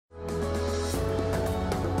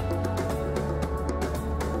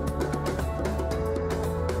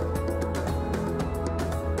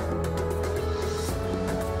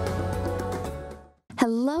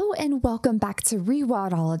Hello and welcome back to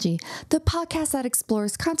Rewildology, the podcast that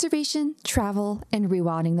explores conservation, travel, and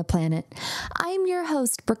rewilding the planet. I am your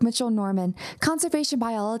host, Brooke Mitchell-Norman, conservation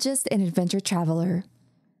biologist and adventure traveler.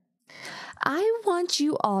 I want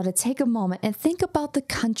you all to take a moment and think about the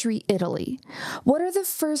country Italy. What are the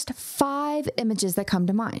first 5 images that come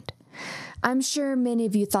to mind? I'm sure many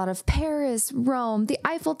of you thought of Paris, Rome, the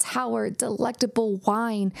Eiffel Tower, delectable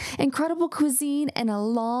wine, incredible cuisine, and a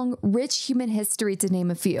long, rich human history, to name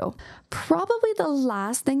a few. Probably the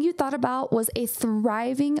last thing you thought about was a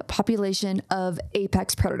thriving population of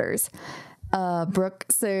apex predators. Brooke,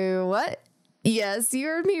 so what? Yes, you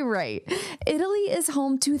heard me right. Italy is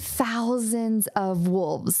home to thousands of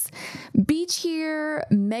wolves. Beach here,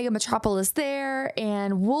 mega metropolis there,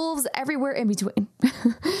 and wolves everywhere in between.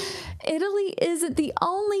 Italy isn't the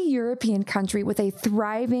only European country with a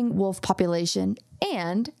thriving wolf population,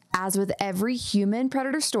 and as with every human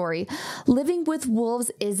predator story, living with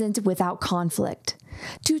wolves isn't without conflict.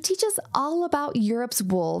 To teach us all about Europe's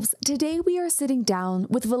wolves, today we are sitting down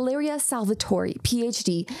with Valeria Salvatori,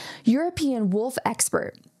 PhD, European wolf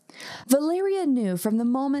expert. Valeria knew from the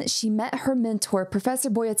moment she met her mentor, Professor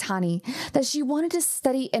Boiatani, that she wanted to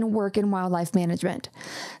study and work in wildlife management.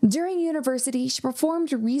 During university, she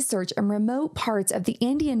performed research in remote parts of the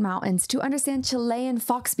Andean Mountains to understand Chilean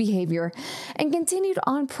fox behavior and continued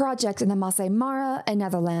on projects in the Masai Mara and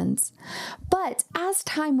Netherlands. But as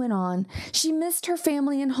time went on, she missed her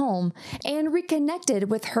family and home and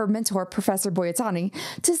reconnected with her mentor, Professor Boiatani,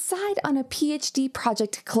 to decide on a PhD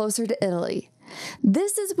project closer to Italy.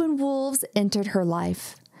 This is when wolves entered her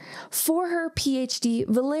life. For her PhD,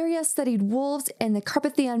 Valeria studied wolves in the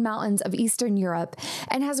Carpathian Mountains of Eastern Europe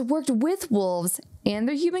and has worked with wolves and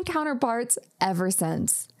their human counterparts ever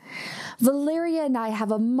since. Valeria and I have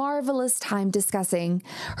a marvelous time discussing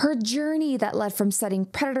her journey that led from studying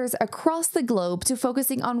predators across the globe to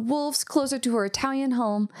focusing on wolves closer to her Italian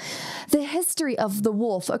home, the history of the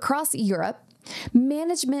wolf across Europe,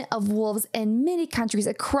 management of wolves in many countries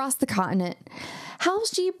across the continent, how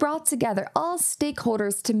she brought together all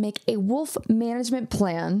stakeholders to make a wolf management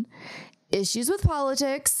plan, issues with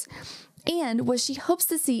politics, and what she hopes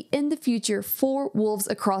to see in the future for wolves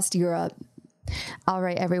across Europe. All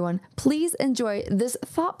right, everyone, please enjoy this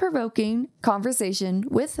thought-provoking conversation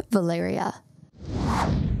with Valeria.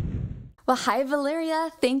 Well, hi,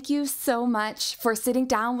 Valeria. Thank you so much for sitting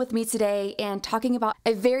down with me today and talking about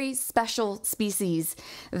a very special species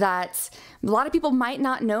that a lot of people might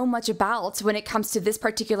not know much about when it comes to this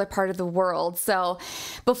particular part of the world. So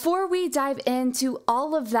before we dive into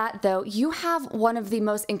all of that, though, you have one of the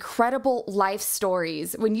most incredible life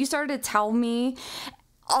stories. When you started to tell me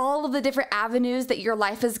all of the different avenues that your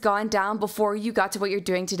life has gone down before you got to what you're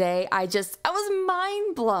doing today, I was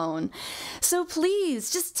mind blown. So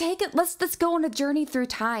please just take it. Let's go on a journey through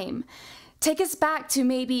time. Take us back to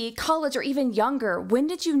maybe college or even younger. When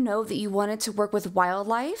did you know that you wanted to work with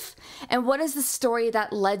wildlife? And what is the story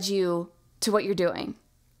that led you to what you're doing?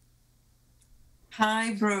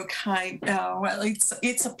 Hi, Brooke. Hi. Well,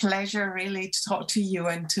 it's a pleasure really to talk to you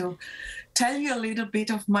and to tell you a little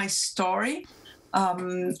bit of my story.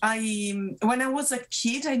 When I was a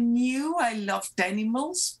kid, I knew I loved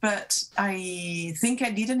animals, but I think I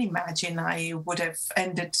didn't imagine I would have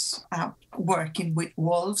ended up working with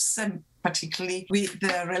wolves, and particularly with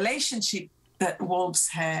the relationship that wolves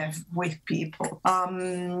have with people.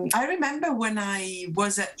 I remember when I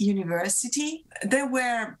was at university, there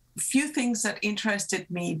were a few things that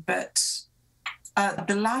interested me, but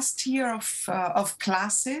the last year of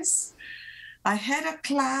classes, I had a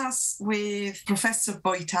class with Professor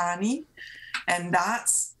Boiatani, and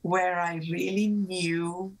that's where I really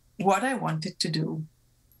knew what I wanted to do.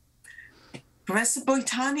 Professor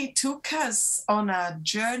Boiatani took us on a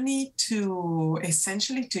journey to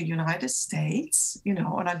United States,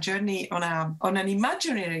 on a journey, on an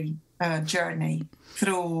imaginary journey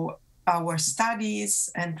through our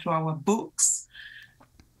studies and through our books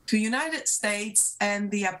to United States,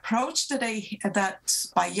 and the approach that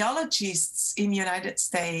biologists in United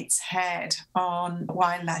States had on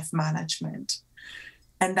wildlife management.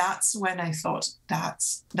 And that's when I thought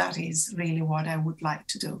that is really what I would like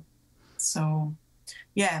to do. So,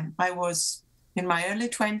 yeah, I was in my early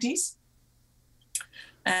 20s,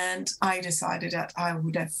 and I decided that I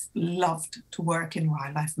would have loved to work in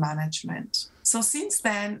wildlife management. So since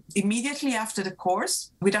then, immediately after the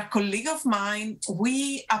course, with a colleague of mine,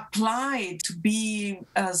 we applied to be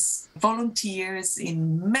as volunteers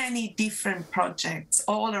in many different projects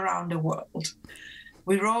all around the world.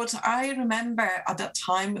 I remember at that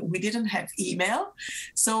time, we didn't have email,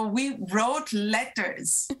 so we wrote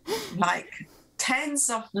letters, like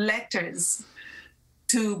tens of letters,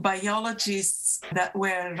 to biologists that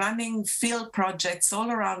were running field projects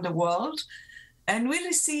all around the world. And we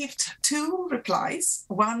received 2 replies,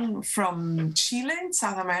 one from Chile in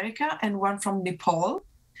South America and one from Nepal.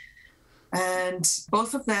 And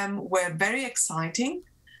both of them were very exciting.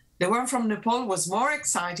 The one from Nepal was more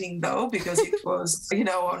exciting, though, because it was,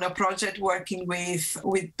 on a project working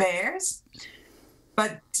with bears.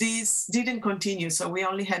 But this didn't continue. So we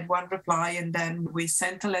only had 1 reply, and then we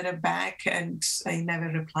sent a letter back and they never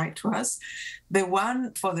replied to us. The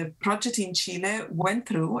one for the project in Chile went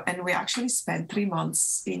through, and we actually spent 3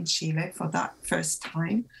 months in Chile for that first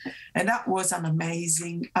time. And that was an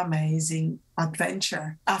amazing, amazing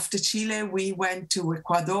adventure. After Chile, we went to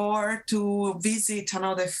Ecuador to visit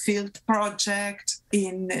another field project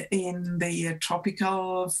in the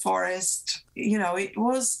tropical forest. It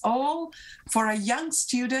was all, for a young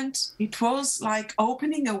student, it was like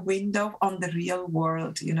opening a window on the real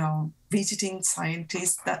world, visiting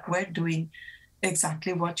scientists that were doing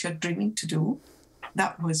exactly what you're dreaming to do.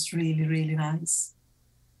 That was really, really nice.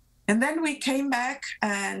 And then we came back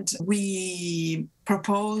and we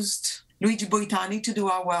proposed Luigi Boitani to do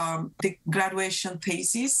the graduation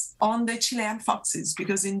thesis on the Chilean foxes,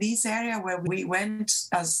 because in this area where we went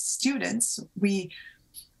as students, we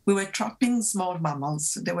were trapping small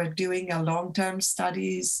mammals. They were doing a long-term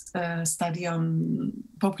study on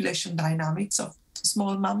population dynamics of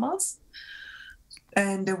small mammals.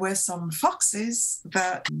 And there were some foxes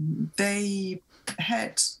that they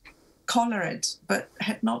had collared, but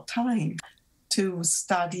had no time to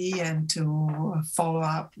study and to follow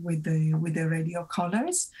up with the radio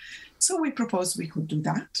collars. So we proposed we could do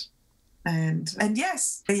that. And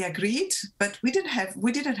yes, they agreed, but we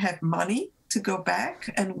didn't have money to go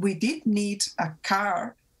back, and we did need a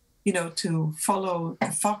car, to follow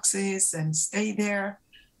the foxes and stay there.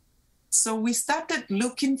 So we started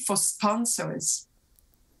looking for sponsors.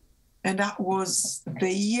 And that was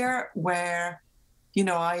the year where,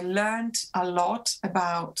 I learned a lot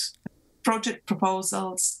about project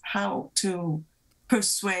proposals, how to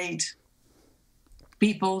persuade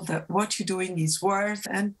people that what you're doing is worth.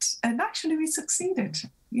 And actually we succeeded.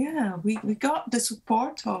 Yeah, we got the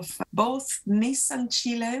support of both Nissan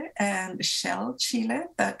Chile and Shell Chile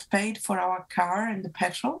that paid for our car and the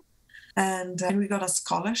petrol. And we got a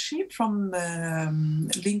scholarship from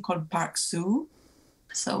the Lincoln Park Zoo.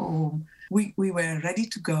 So we were ready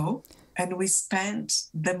to go. And we spent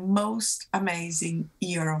the most amazing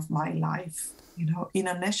year of my life, in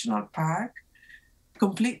a national park,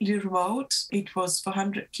 completely remote. It was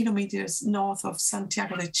 400 kilometers north of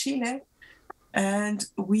Santiago de Chile. And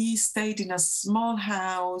we stayed in a small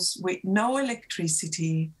house with no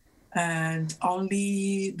electricity. And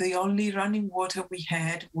the only running water we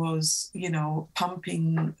had was,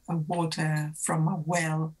 pumping water from a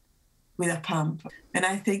well with a pump. And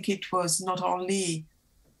I think it was not only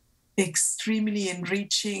extremely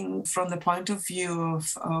enriching from the point of view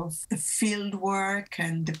of the field work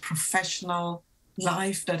and the professional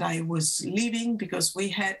life that I was living, because we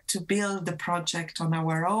had to build the project on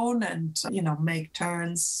our own and, make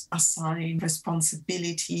turns, assign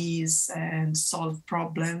responsibilities and solve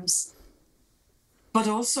problems. But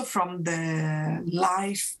also from the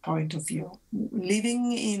life point of view,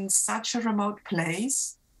 living in such a remote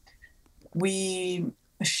place, we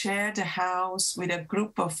shared a house with a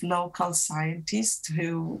group of local scientists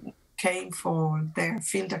who came for their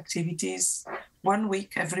field activities 1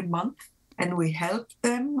 week every month. And we helped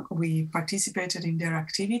them, we participated in their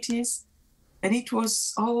activities. And it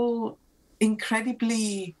was all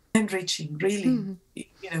incredibly enriching, really.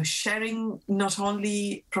 Sharing not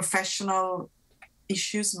only professional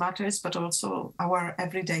issues, matters, but also our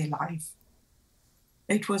everyday life.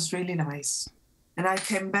 It was really nice. And I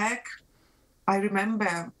came back. I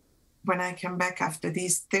remember when I came back after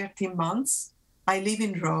these 13 months, I live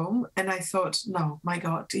in Rome, and I thought, no, my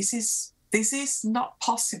God, this is not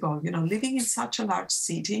possible. Living in such a large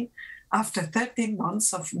city after 13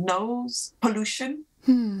 months of no pollution,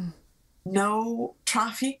 no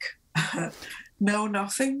traffic, no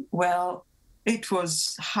nothing. Well, it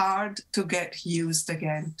was hard to get used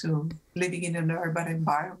again to living in an urban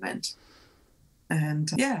environment. And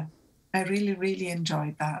yeah, I really, really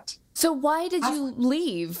enjoyed that. So why did you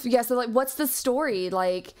leave? Yeah, so what's the story?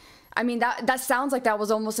 That sounds like that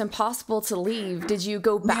was almost impossible to leave. Did you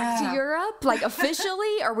go back to Europe,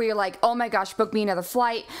 officially? Or were you like, oh my gosh, book me another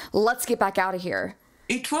flight, let's get back out of here?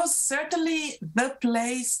 It was certainly the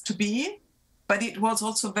place to be, but it was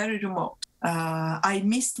also very remote. I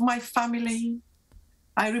missed my family.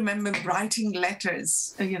 I remember writing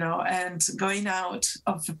letters, and going out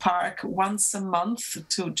of the park once a month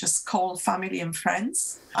to just call family and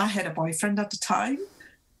friends. I had a boyfriend at the time.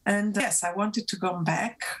 And yes, I wanted to go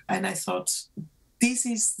back, and I thought, this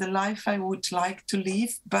is the life I would like to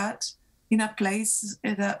live, but in a place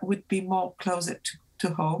that would be more closer to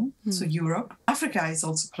home, so Europe. Africa is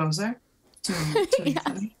also closer to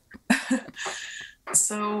Italy.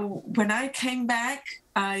 So when I came back,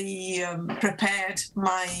 I prepared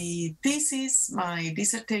my thesis, my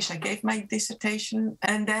dissertation. I gave my dissertation,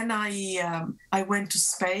 and then I went to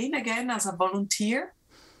Spain again as a volunteer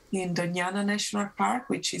in Doñana National Park,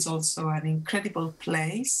 which is also an incredible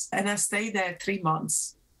place. And I stayed there 3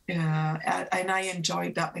 months, and I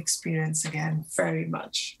enjoyed that experience again very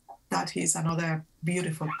much. That is another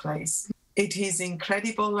beautiful place. It is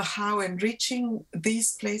incredible how enriching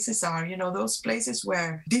these places are, those places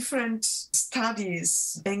where different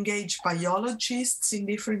studies engage biologists in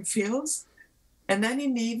different fields. And then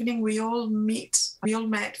in the evening, we all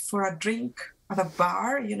met for a drink at a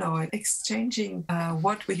bar, exchanging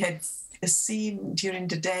what we had seen during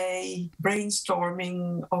the day,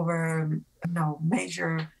 brainstorming over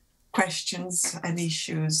major questions and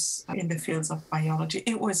issues in the fields of biology.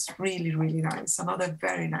 It was really, really nice. Another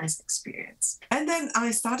very nice experience. And then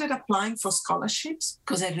I started applying for scholarships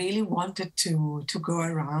because I really wanted to go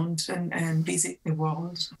around and visit the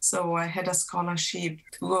world. So I had a scholarship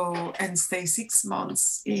to go and stay 6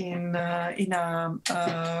 months in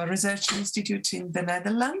a research institute in the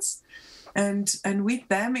Netherlands. And with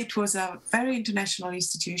them, it was a very international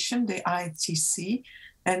institution, the ITC.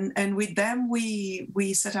 And with them,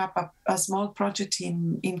 we set up a small project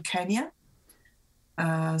in Kenya.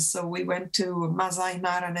 So we went to Masai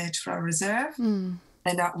Mara Natural Reserve, and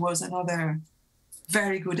that was another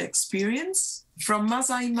very good experience. From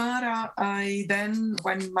Masai Mara,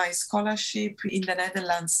 when my scholarship in the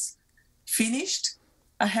Netherlands finished,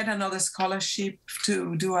 I had another scholarship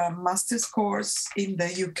to do a master's course in the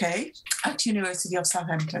UK at University of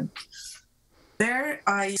Southampton. There,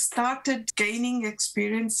 I started gaining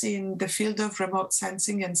experience in the field of remote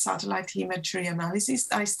sensing and satellite imagery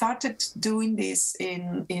analysis. I started doing this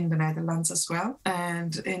in the Netherlands as well.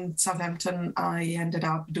 And in Southampton, I ended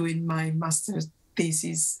up doing my master's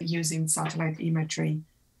thesis using satellite imagery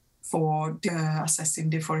for assessing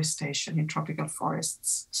deforestation in tropical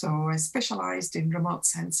forests. So I specialized in remote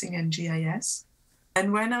sensing and GIS.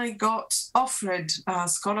 And when I got offered a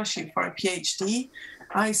scholarship for a PhD,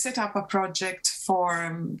 I set up a project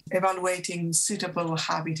for evaluating suitable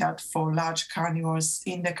habitat for large carnivores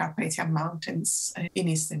in the Carpathian Mountains in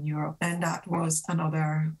Eastern Europe. And that was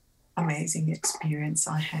another amazing experience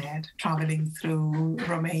I had, traveling through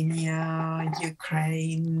Romania,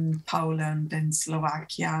 Ukraine, Poland, and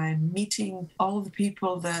Slovakia, and meeting all the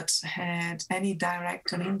people that had any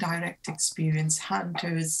direct or indirect experience,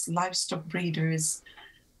 hunters, livestock breeders,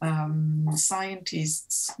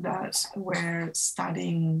 scientists that were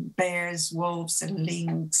studying bears, wolves, and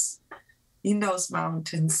lynx in those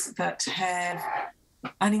mountains that have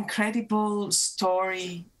an incredible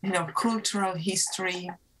story, cultural history,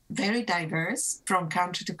 very diverse from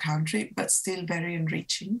country to country, but still very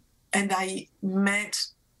enriching. And I met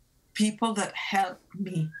people that helped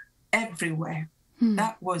me everywhere.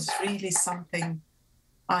 That was really something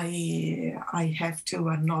I have to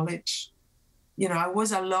acknowledge. I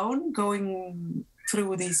was alone going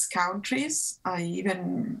through these countries. I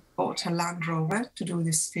even bought a Land Rover to do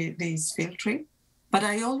this field trip. But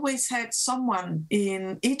I always had someone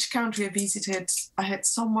in each country I visited. I had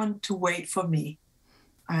someone to wait for me.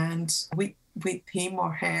 And with him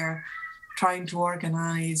or her, trying to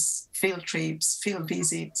organize field trips, field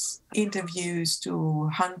visits, interviews to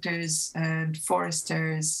hunters and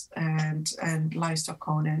foresters and livestock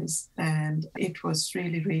owners. And it was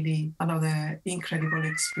really, really another incredible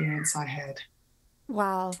experience I had.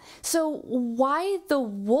 Wow. So why the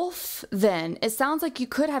wolf then? It sounds like you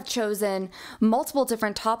could have chosen multiple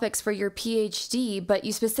different topics for your PhD, but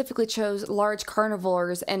you specifically chose large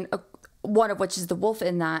carnivores, and one of which is the wolf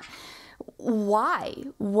in that. Why?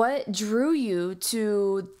 What drew you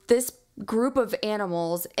to this group of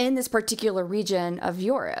animals in this particular region of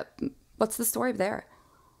Europe? What's the story there?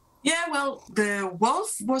 Yeah, well, the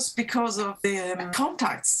wolf was because of the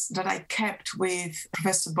contacts that I kept with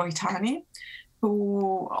Professor Boitani,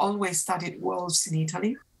 who always studied wolves in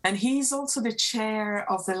Italy. And he's also the chair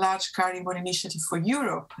of the Large Carnivore Initiative for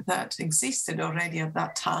Europe that existed already at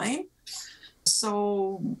that time.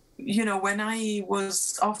 So, when I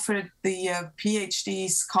was offered the PhD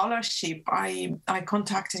scholarship, I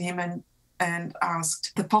contacted him and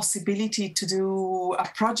asked the possibility to do a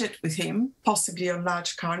project with him, possibly on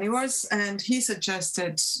large carnivores. And he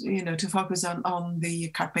suggested, to focus on the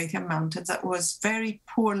Carpathian Mountains that was very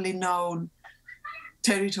poorly known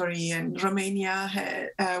territory, and Romania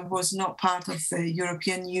was not part of the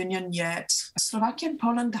European Union yet. Slovakia and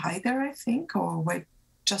Poland either, I think, or were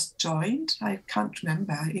just joined. I can't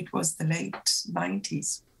remember. It was the late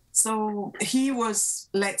 90s. So he was,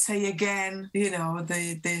 let's say again,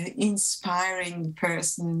 the inspiring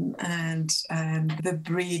person and the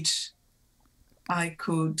bridge I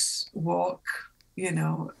could walk,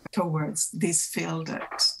 towards this field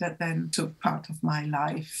that then took part of my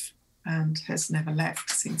life and has never left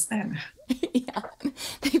since then. Yeah,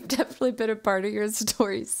 they've definitely been a part of your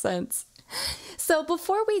story since. So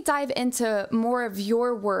before we dive into more of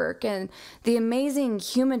your work and the amazing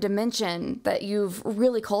human dimension that you've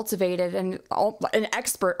really cultivated and an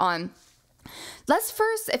expert on, let's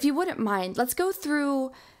first, if you wouldn't mind, let's go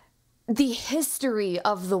through the history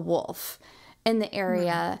of the wolf in the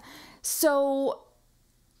area. So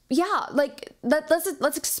yeah,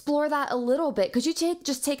 let's explore that a little bit. Could you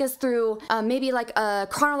just take us through maybe like a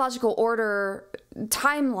chronological order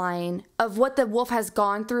timeline of what the wolf has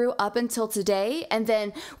gone through up until today, and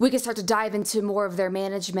then we can start to dive into more of their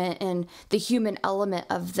management and the human element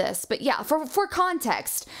of this. But yeah, for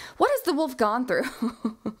context, what has the wolf gone through?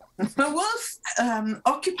 The wolf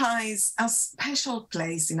occupies a special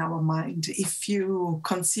place in our mind. If you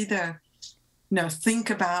consider, think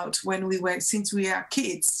about since we are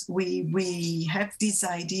kids, we have this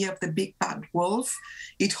idea of the big bad wolf.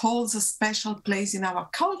 It holds a special place in our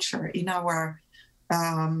culture, in our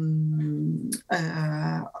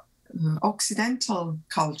Occidental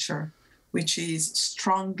culture, which is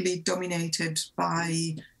strongly dominated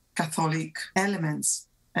by Catholic elements.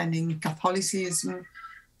 And in Catholicism,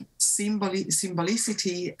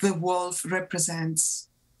 symbolicity, the wolf represents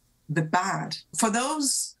the bad. For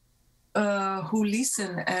those who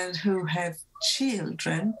listen and who have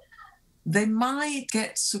children, they might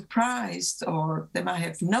get surprised, or they might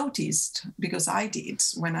have noticed, because I did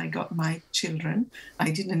when I got my children,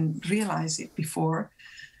 I didn't realize it before,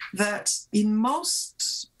 that in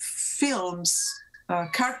most films,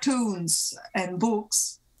 cartoons and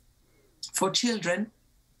books for children,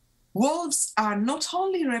 wolves are not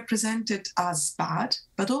only represented as bad,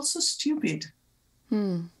 but also stupid.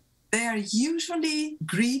 They are usually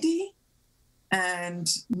greedy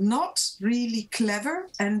and not really clever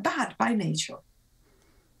and bad by nature.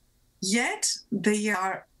 Yet they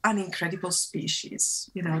are an incredible species.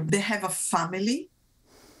 They have a family.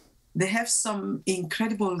 They have some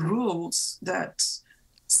incredible rules that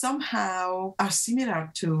somehow are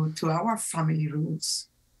similar to our family rules,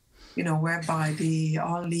 whereby the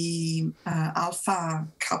only alpha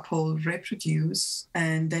couple reproduce,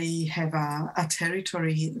 and they have a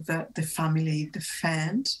territory that the family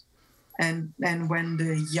defend. And when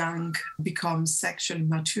the young become sexually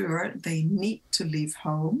mature, they need to leave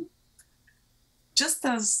home, just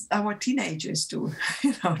as our teenagers do.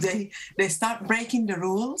 They start breaking the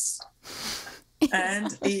rules,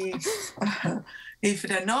 and if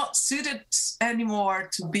they're not suited anymore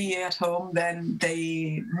to be at home, then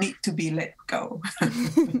they need to be let go.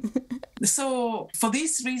 So for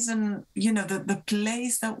this reason, the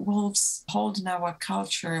place that wolves hold in our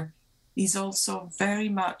culture is also very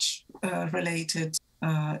much related.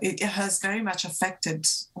 It has very much affected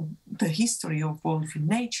the history of wolf in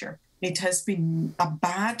nature. It has been a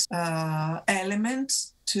bad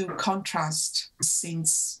element to contrast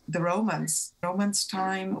since the Romans. Romans'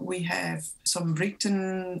 time, we have some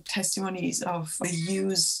written testimonies of the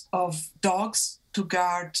use of dogs to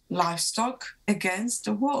guard livestock against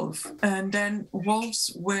the wolf. And then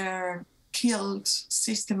wolves were killed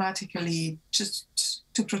systematically just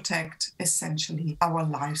to protect essentially our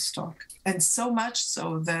livestock. And so much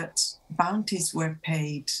so that bounties were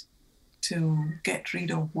paid to get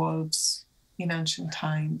rid of wolves in ancient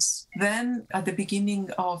times. Then at the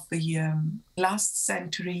beginning of the last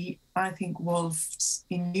century, I think wolves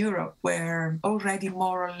in Europe were already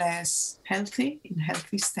more or less healthy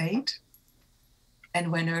state.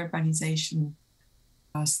 And when urbanization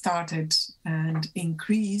started and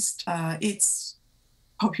increased, its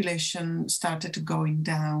population started to going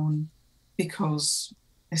down because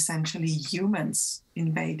essentially humans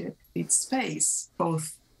invaded its space,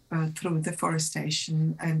 both through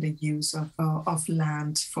deforestation and the use of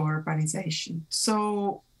land for urbanization.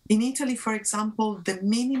 So in Italy, for example, the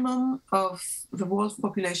minimum of the wolf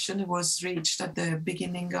population was reached at the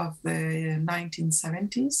beginning of the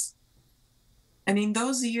 1970s. And in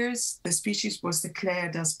those years, the species was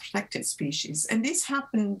declared as protected species. And this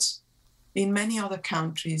happened in many other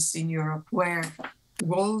countries in Europe where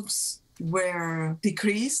wolves were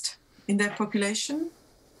decreased in their population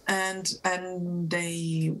and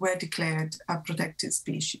they were declared a protected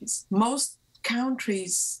species. Most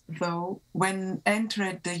countries, though, when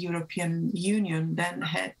entered the European Union, then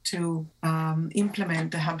had to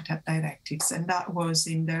implement the habitat directives, and that was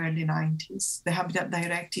in the early 90s. The habitat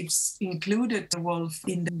directives included the wolf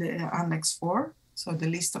in the Annex 4, so the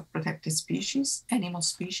list of protected species, animal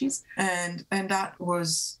species, and that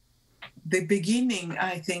was the beginning,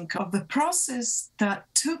 I think, of the process that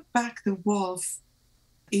took back the wolf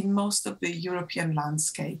in most of the European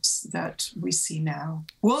landscapes that we see now.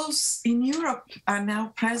 Wolves in Europe are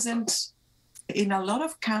now present in a lot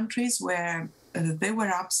of countries where they were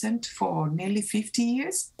absent for nearly 50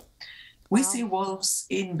 years. We see wolves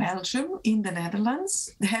in Belgium, in the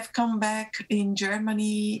Netherlands. They have come back in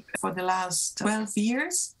Germany for the last 12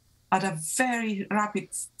 years at a very rapid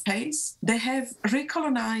pace. They have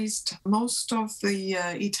recolonized most of the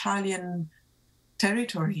Italian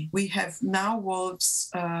territory. We have now wolves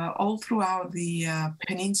all throughout the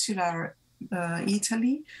peninsular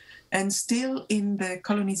Italy and still in the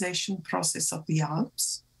colonization process of the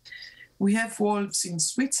Alps. We have wolves in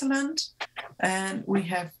Switzerland, and we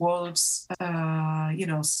have wolves,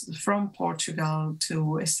 from Portugal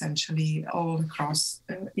to essentially all across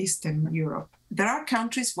Eastern Europe. There are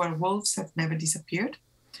countries where wolves have never disappeared.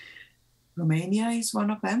 Romania is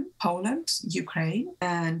one of them, Poland, Ukraine,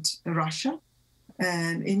 and Russia.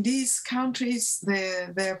 And in these countries,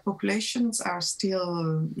 their populations are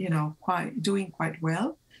still, doing quite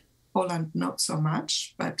well. Poland, not so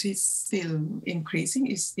much, but it's still increasing,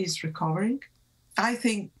 is recovering. I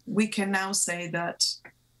think we can now say that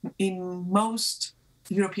in most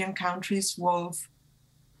European countries, wolf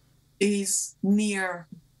is near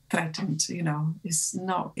threatened,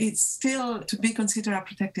 it's still to be considered a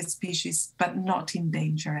protected species, but not in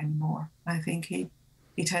danger anymore. I think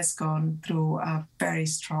it has gone through a very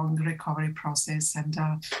strong recovery process, and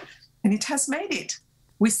it has made it.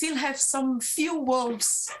 We still have some few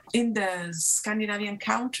wolves in the Scandinavian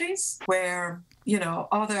countries where,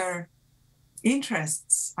 other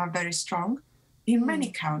interests are very strong. In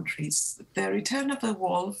many countries, the return of the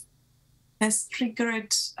wolf has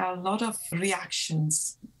triggered a lot of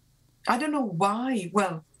reactions. I don't know why.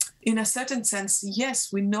 Well, in a certain sense,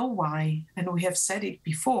 yes, we know why, and we have said it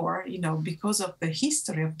before, because of the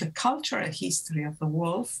history, of the cultural history of the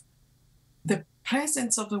wolf. The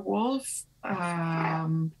presence of the wolf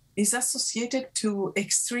is associated to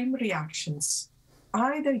extreme reactions.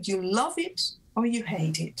 Either you love it or you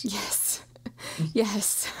hate it. Yes.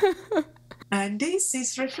 Yes. And this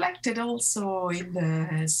is reflected also in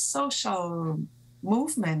the social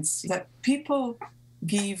movements that people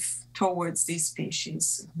give towards these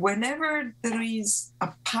species. Whenever there is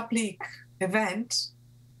a public event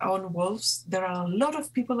on wolves, there are a lot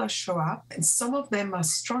of people that show up, and some of them are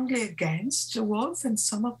strongly against the wolf, and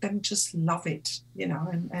some of them just love it,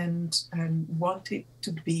 and want it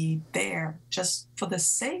to be there just for the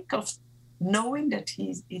sake of knowing that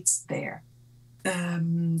it's there.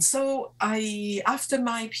 So after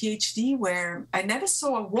my PhD, where I never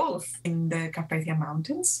saw a wolf in the Carpathian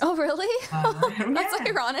Mountains. Oh, really? That's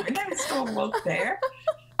ironic. I never saw a wolf there.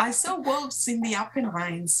 I saw wolves in the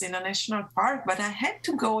Apennines in a national park, but I had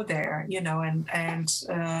to go there, and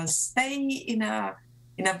stay in a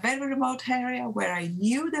very remote area where I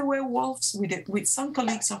knew there were wolves. With some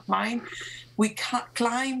colleagues of mine, we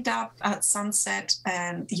climbed up at sunset,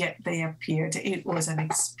 and yet they appeared. It was an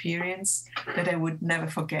experience that I would never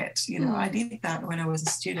forget. I did that when I was a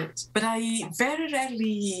student, but I very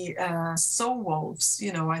rarely saw wolves.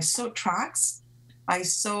 I saw tracks. I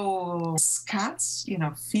saw scats,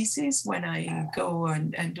 feces, when I go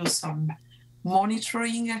and do some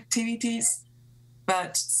monitoring activities.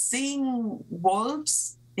 But seeing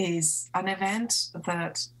wolves is an event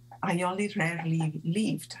that I only rarely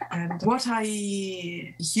lived. And what I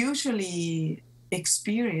usually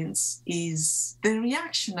experience is the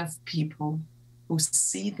reaction of people who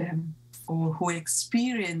see them or who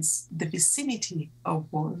experience the vicinity of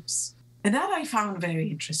wolves. And that I found very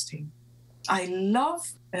interesting. I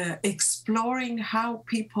love exploring how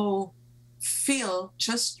people feel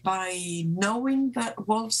just by knowing that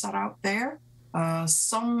wolves are out there.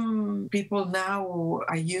 Some people now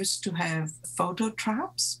are used to have photo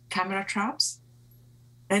traps, camera traps,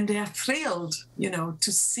 and they are thrilled,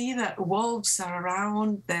 to see that wolves are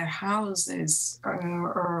around their houses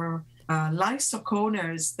or livestock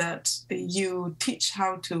owners that you teach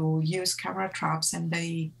how to use camera traps, and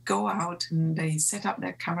they go out and they set up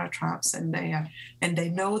their camera traps, and they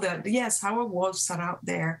know that yes, our wolves are out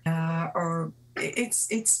there. Or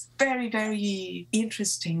it's very, very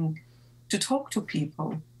interesting to talk to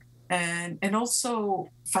people and also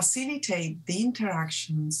facilitate the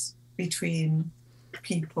interactions between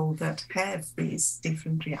people that have these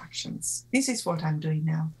different reactions. This is what I'm doing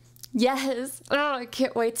now. Yes. Oh, I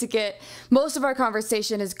can't wait to get, most of our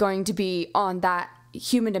conversation is going to be on that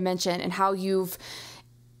human dimension and how you've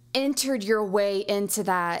entered your way into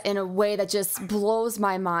that in a way that just blows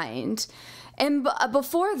my mind. And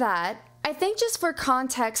before that, I think just for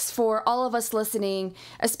context for all of us listening,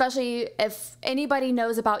 especially if anybody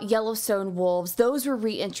knows about Yellowstone wolves, those were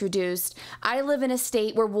reintroduced. I live in a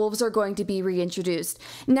state where wolves are going to be reintroduced.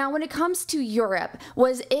 Now, when it comes to Europe,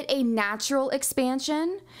 was it a natural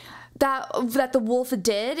expansion that the wolf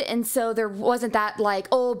did, and so there wasn't that like,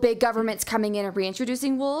 oh, big governments coming in and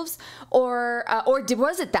reintroducing wolves, or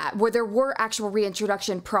was it that where there were actual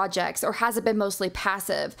reintroduction projects, or has it been mostly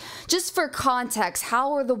passive? Just for context,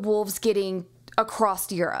 how are the wolves getting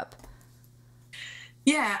across Europe?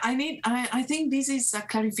 Yeah, I think this is a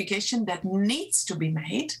clarification that needs to be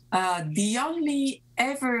made. The only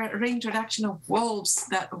ever reintroduction of wolves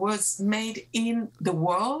that was made in the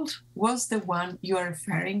world was the one you are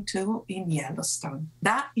referring to in Yellowstone.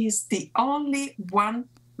 That is the only one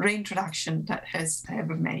reintroduction that has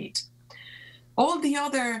ever made. All the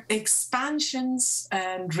other expansions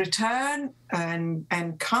and return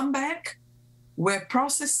and comeback were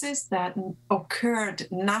processes that occurred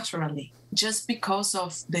naturally, just because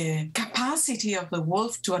of the capacity of the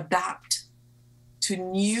wolf to adapt to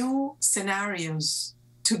new scenarios,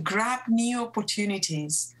 to grab new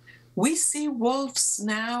opportunities. We see wolves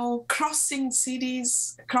now crossing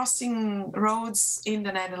cities, crossing roads in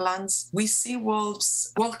the Netherlands. We see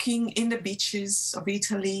wolves walking in the beaches of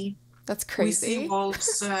Italy. That's crazy. We see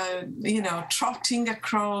wolves, trotting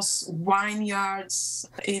across vineyards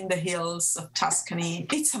in the hills of Tuscany.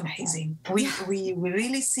 It's amazing. We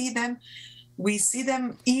really see them. We see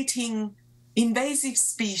them eating invasive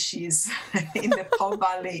species in the Po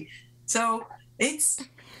Valley. So it's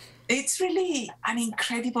really an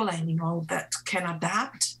incredible animal that can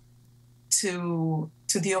adapt to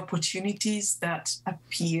the opportunities that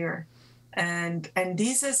appear. And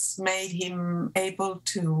this has made him able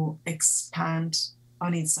to expand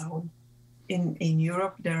on its own. In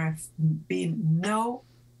Europe, there have been no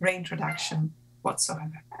reintroduction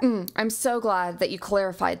whatsoever. I'm so glad that you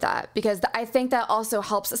clarified that, because I think that also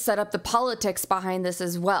helps set up the politics behind this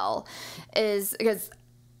as well, is because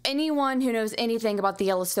anyone who knows anything about the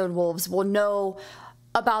Yellowstone wolves will know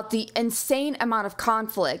about the insane amount of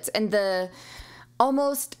conflict and the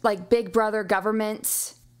almost like Big Brother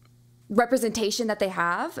government representation that they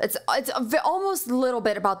have. It's almost a little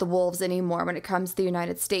bit about the wolves anymore when it comes to the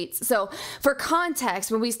United States. So for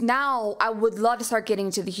context, I would love to start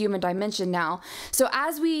getting to the human dimension now. So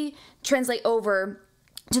as we translate over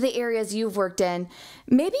to the areas you've worked in,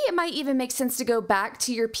 maybe it might even make sense to go back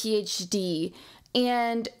to your PhD.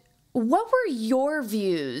 And what were your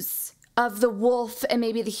views of the wolf and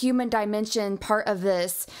maybe the human dimension part of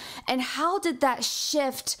this? And how did that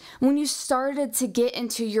shift when you started to get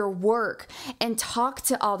into your work and talk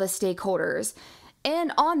to all the stakeholders?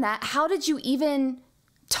 And on that, how did you even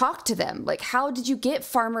talk to them? Like, how did you get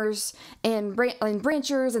farmers and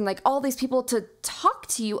ranchers and like all these people to talk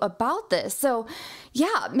to you about this? So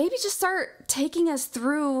yeah, maybe just start taking us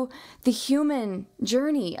through the human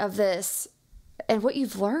journey of this and what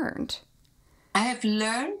you've learned. I have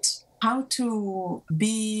learned how to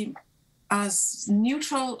be as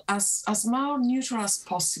neutral, as more neutral as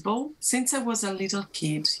possible since I was a little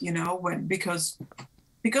kid, because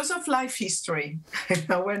of life history.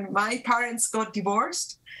 When my parents got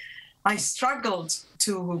divorced, I struggled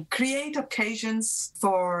to create occasions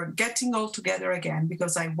for getting all together again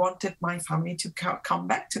because I wanted my family to come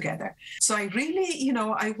back together. So I really,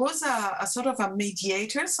 I was a sort of a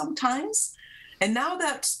mediator sometimes. And now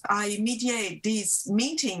that I mediate these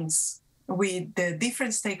meetings with the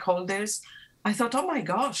different stakeholders, I thought, oh my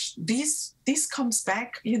gosh, this comes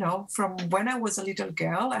back, from when I was a little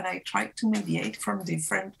girl, and I tried to mediate from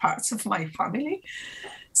different parts of my family.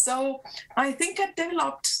 So I think I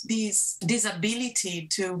developed this ability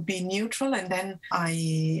to be neutral, and then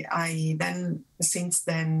I since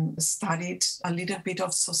then studied a little bit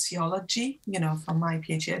of sociology, for my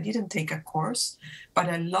PhD. I didn't take a course, but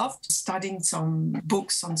I loved studying some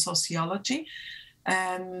books on sociology.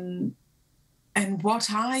 And what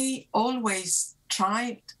I always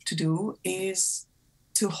tried to do is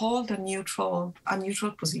to hold a neutral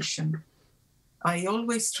position. I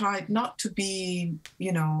always tried not to be,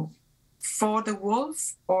 for the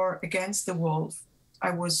wolf or against the wolf.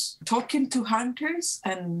 I was talking to hunters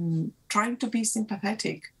and trying to be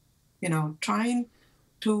sympathetic, trying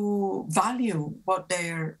to value what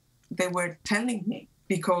they were telling me,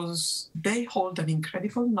 because they hold an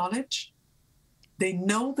incredible knowledge. They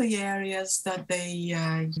know the areas that they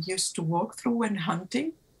used to walk through when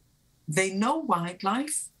hunting. They know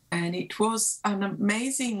wildlife. And it was an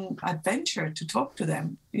amazing adventure to talk to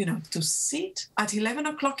them, to sit at 11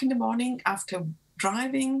 o'clock in the morning after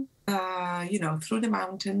driving, through the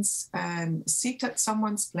mountains and sit at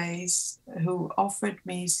someone's place who offered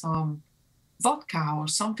me some vodka or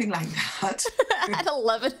something like that. At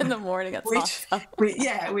 11 in the morning, that's awesome.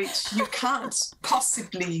 Which you can't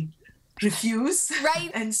possibly refuse,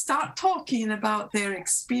 right? And start talking about their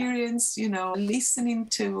experience, listening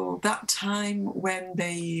to that time when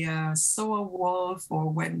they saw a wolf, or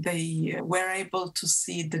when they were able to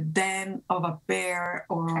see the den of a bear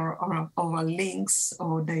or a lynx,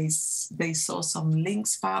 or they saw some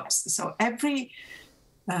lynx pups. So every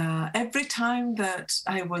time that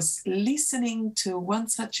I was listening to one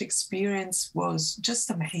such experience was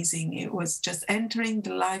just amazing. It was just entering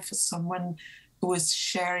the life of someone who was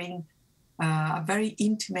sharing a very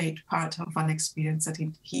intimate part of an experience that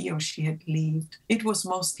he or she had lived. It was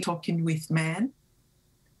mostly talking with men,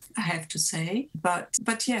 I have to say, but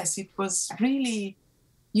yes, it was really,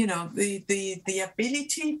 the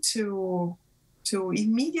ability to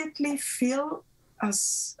immediately feel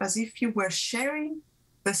as if you were sharing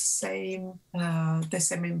the same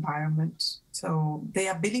environment. So the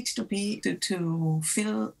ability to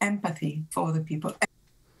feel empathy for the people.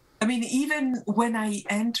 I mean, even when I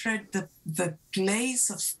entered the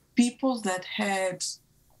place of people that had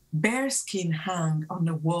bearskin hung on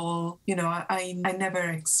the wall, I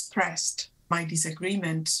never expressed my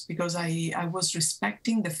disagreement, because I was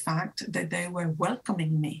respecting the fact that they were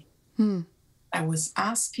welcoming me. I was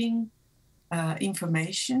asking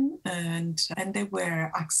information, and they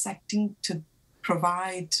were accepting to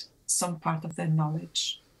provide some part of their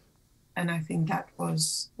knowledge. And I think that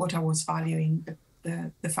was what I was valuing,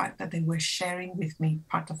 the fact that they were sharing with me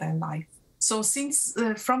part of their life. So since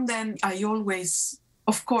from then, I always,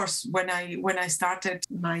 of course, when I started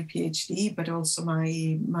my PhD, but also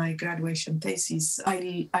my graduation thesis,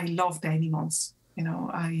 I loved animals.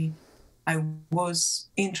 I was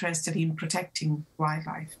interested in protecting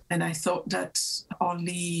wildlife. And I thought that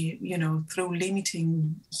only, through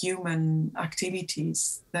limiting human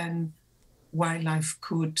activities, then wildlife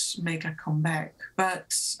could make a comeback.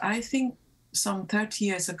 But I think some 30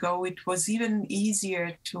 years ago, it was even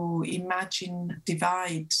easier to imagine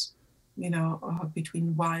divide,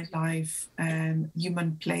 between wildlife and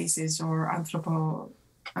human places or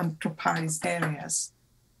anthropized areas.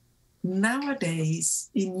 Nowadays,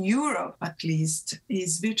 in Europe at least,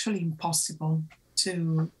 it's virtually impossible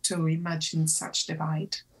to imagine such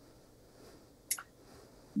divide.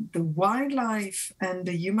 The wildlife and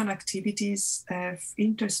the human activities have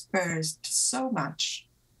interspersed so much.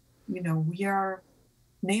 We are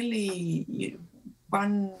nearly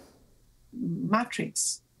one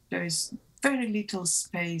matrix. There is very little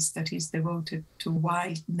space that is devoted to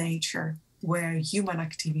wild nature, where human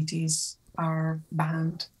activities are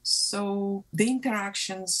banned. So the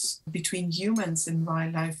interactions between humans and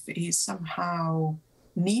wildlife is somehow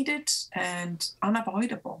needed and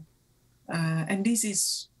unavoidable. And this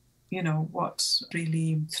is, what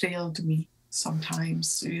really thrilled me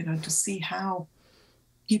sometimes, to see how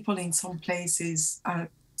people in some places are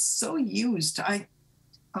so used.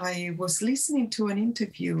 I was listening to an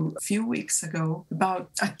interview a few weeks ago about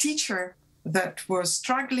a teacher that was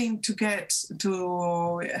struggling to get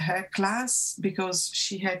to her class because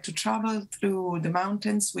she had to travel through the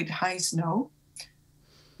mountains with high snow.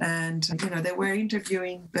 And, they were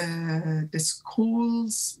interviewing the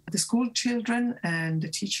school children and the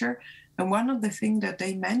teacher. And one of the things that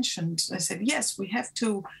they mentioned, I said, yes, we have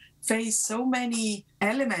to face so many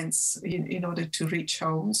elements in order to reach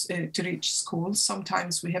homes, to reach schools.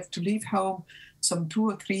 Sometimes we have to leave home some 2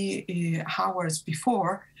 or 3 hours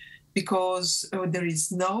before, because there is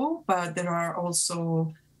snow, but there are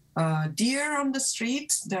also deer on the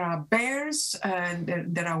street, there are bears, and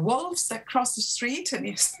there are wolves that cross the street. And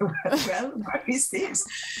you say, well, what is this?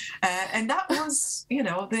 And that was, the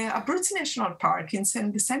Abruzzi National Park in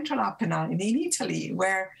the Central Apennine in Italy,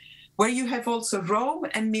 where you have also Rome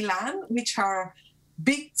and Milan, which are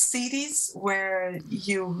big cities where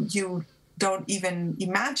you don't even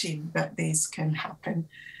imagine that this can happen.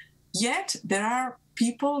 Yet there are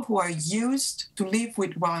people who are used to live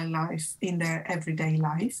with wildlife in their everyday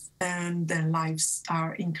life, and their lives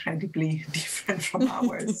are incredibly different from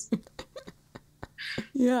ours.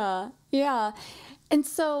 Yeah. And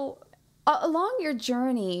so along your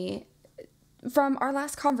journey, from our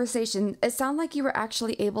last conversation, it sounded like you were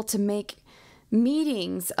actually able to make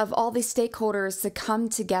meetings of all these stakeholders to come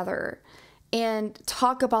together and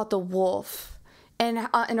talk about the wolf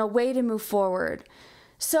and a way to move forward.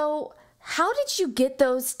 So how did you get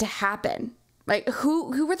those to happen? Like,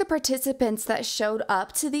 who were the participants that showed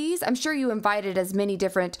up to these? I'm sure you invited as many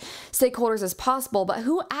different stakeholders as possible, but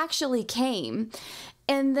who actually came?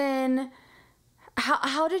 And then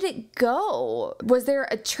how did it go? Was there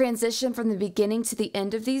a transition from the beginning to the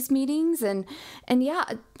end of these meetings? And yeah,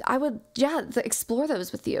 I would explore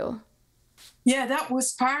those with you. Yeah, that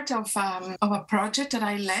was part of a project that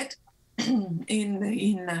I led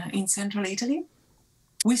in central Italy.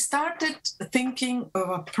 We started thinking of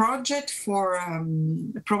a project for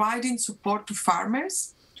providing support to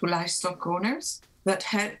farmers, to livestock owners that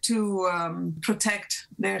had to protect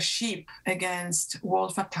their sheep against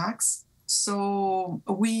wolf attacks. So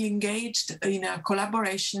we engaged in a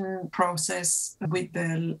collaboration process with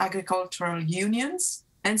the agricultural unions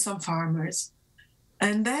and some farmers.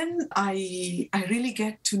 And then I really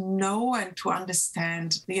get to know and to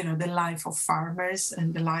understand, the life of farmers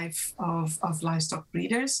and the life of livestock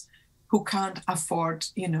breeders who can't afford,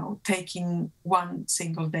 taking one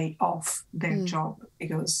single day off their job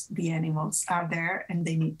because the animals are there and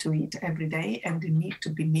they need to eat every day and they need to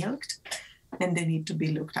be milked and they need to be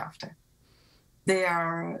looked after. They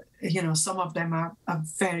are, some of them are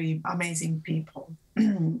very amazing people.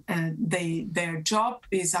 And their job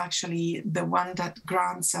is actually the one that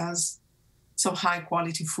grants us some high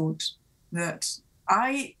quality food that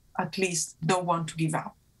I at least don't want to give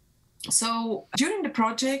up. So during the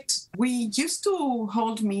project, we used to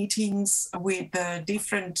hold meetings with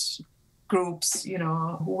different groups,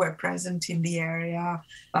 who were present in the area,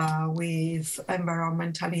 with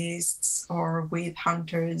environmentalists or with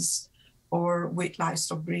hunters, or with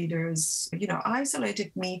livestock breeders,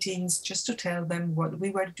 isolated meetings just to tell them what we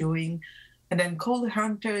were doing, and then call the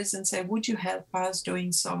hunters and say, would you help us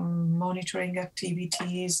doing some monitoring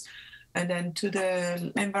activities? And then to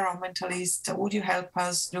the environmentalists, would you help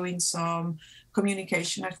us doing some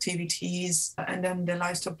communication activities? And then the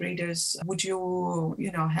livestock breeders, would you,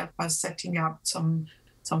 help us setting up some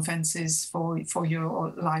fences for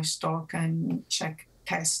your livestock and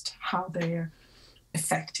test how they're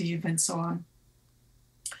effective and so on.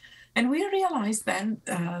 And we realized then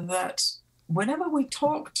that whenever we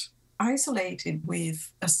talked isolated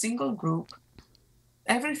with a single group,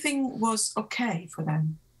 everything was okay for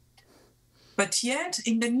them. But yet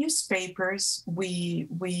in the newspapers, we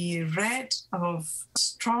read of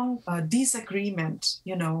strong disagreement,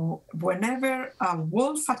 whenever a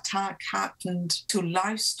wolf attack happened to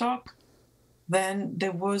livestock, then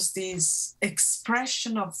there was this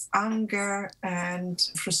expression of anger and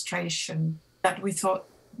frustration that we thought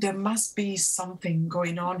there must be something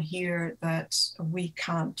going on here that we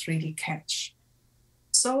can't really catch.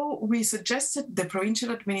 So we suggested the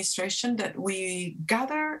provincial administration that we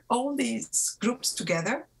gather all these groups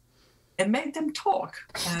together and make them talk,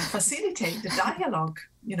 facilitate the dialogue,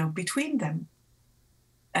 between them.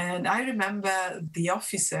 And I remember the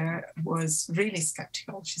officer was really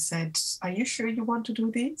skeptical. She said, are you sure you want to do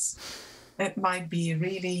this? It might be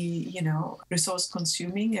really, resource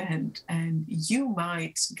consuming and you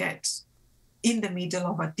might get in the middle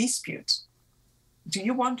of a dispute. Do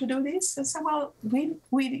you want to do this? I said, well,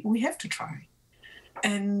 we have to try.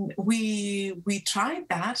 And we tried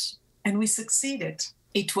that and we succeeded.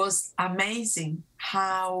 It was amazing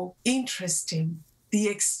how interesting the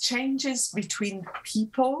exchanges between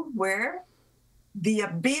people were, the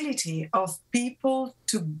ability of people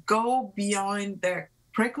to go beyond their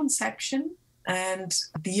preconception and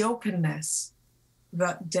the openness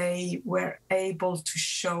that they were able to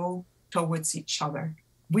show towards each other.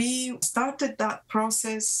 We started that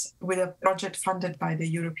process with a project funded by the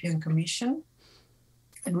European Commission,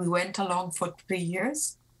 and we went along for 3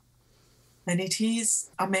 years. And it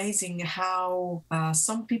is amazing how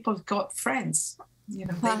some people got friends. They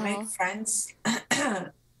made friends.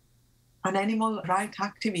 An animal rights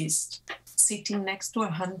activist sitting next to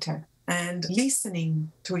a hunter and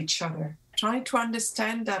listening to each other, trying to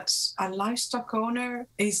understand that a livestock owner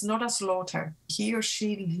is not a slaughter. He or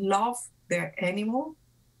she loves their animal.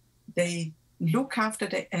 They look after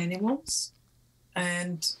the animals,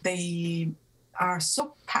 and they are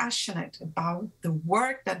so passionate about the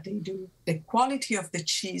work that they do, the quality of the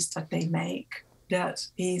cheese that they make, that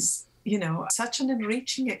is, such an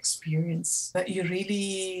enriching experience that you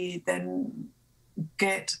really then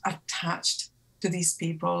get attached to these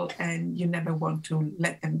people and you never want to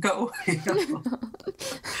let them go.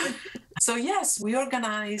 So yes, we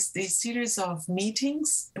organized a series of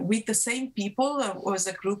meetings with the same people. It was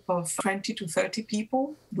a group of 20 to 30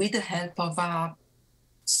 people with the help of a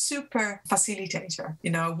super facilitator.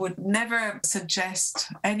 Would never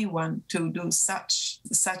suggest anyone to do such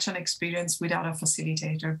an experience without a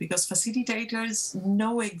facilitator, because facilitators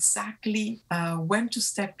know exactly when to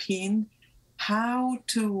step in, how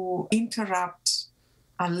to interrupt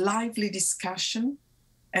a lively discussion,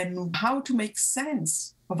 and how to make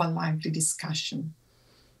sense of a lively discussion.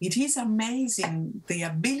 It is amazing the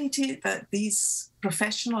ability that these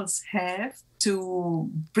professionals have to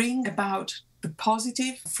bring about the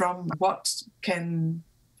positive from what can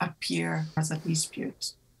appear as a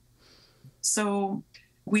dispute. So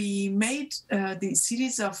we made the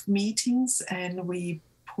series of meetings, and we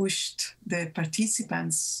pushed the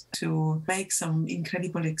participants to make some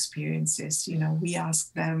incredible experiences. We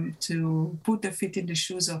asked them to put their feet in the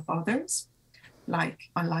shoes of others, like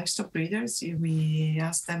our livestock breeders. We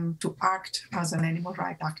asked them to act as an animal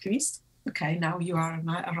rights activist. Okay, now you are an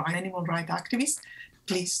animal rights activist.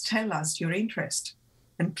 Please tell us your interest.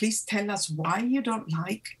 And please tell us why you don't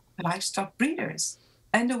like livestock breeders.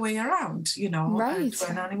 And the way around, Right. To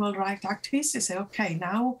an animal rights activist, you say, okay,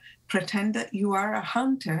 now pretend that you are a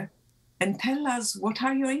hunter and tell us what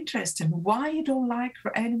are your interests and why you don't like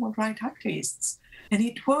animal rights activists. And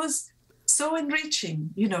it was so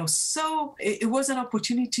enriching, so it was an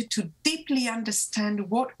opportunity to deeply understand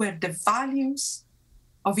what were the values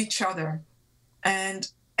of each other. And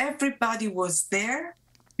everybody was there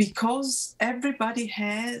because everybody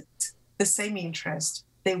had the same interest.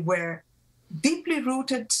 They were deeply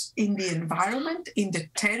rooted in the environment, in the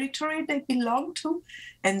territory they belonged to,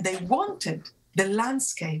 and they wanted the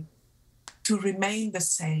landscape to remain the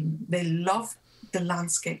same. They loved the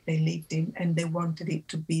landscape they lived in, and they wanted it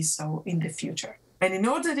to be so in the future. And in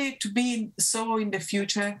order it to be so in the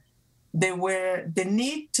future, there were the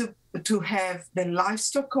need to have the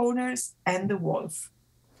livestock owners and the wolf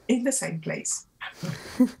in the same place.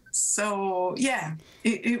 So, yeah,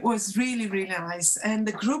 it was really, really nice. And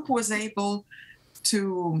the group was able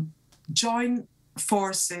to join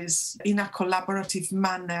forces in a collaborative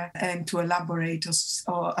manner and to elaborate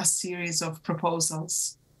a series of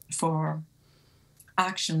proposals for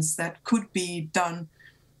actions that could be done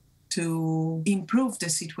to improve the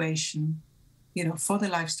situation, for the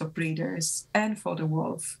livestock breeders and for the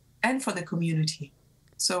wolf and for the community.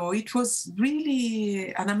 So it was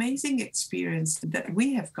really an amazing experience that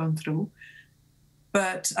we have gone through.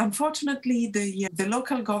 But unfortunately, the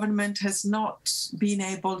local government has not been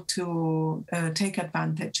able to take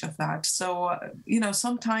advantage of that. So,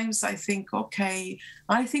 sometimes I think,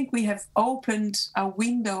 I think we have opened a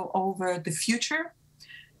window over the future,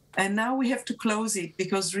 and now we have to close it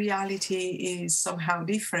because reality is somehow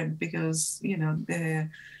different, because, the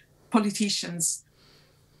politicians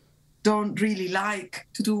don't really like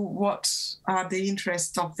to do what are the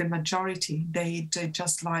interests of the majority. They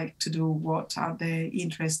just like to do what are the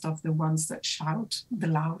interests of the ones that shout the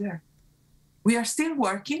louder. We are still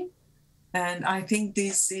working, and I think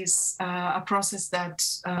this is a process that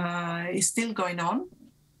is still going on.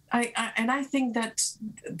 I think that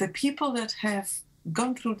the people that have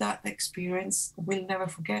gone through that experience will never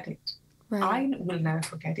forget it. Right. I will never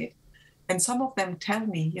forget it. And some of them tell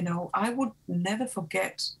me, I would never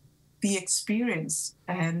forget the experience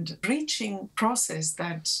and reaching process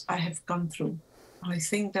that I have gone through. I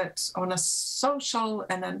think that on a social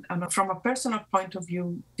and from a personal point of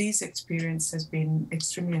view, this experience has been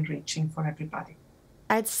extremely enriching for everybody.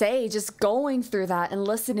 I'd say just going through that and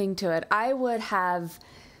listening to it, I would have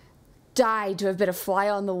died to have been a fly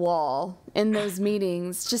on the wall in those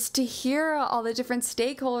meetings, just to hear all the different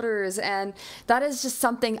stakeholders. And that is just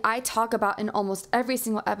something I talk about in almost every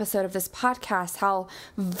single episode of this podcast, how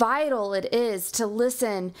vital it is to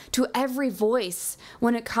listen to every voice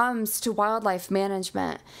when it comes to wildlife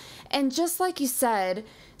management. And just like you said,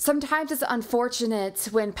 sometimes it's unfortunate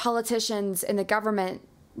when politicians and the government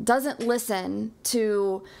doesn't listen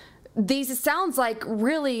to these, it sounds like,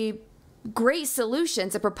 really great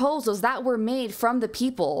solutions and proposals that were made from the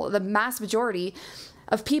people, the mass majority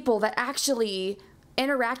of people that actually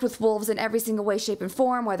interact with wolves in every single way, shape, and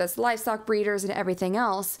form, whether it's livestock breeders and everything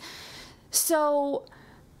else. So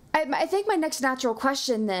I think my next natural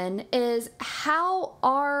question then is, how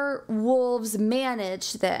are wolves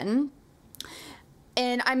managed then?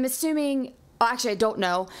 And I'm assuming, actually, I don't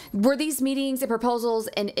know. Were these meetings and proposals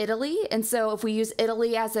in Italy? And so if we use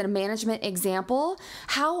Italy as a management example,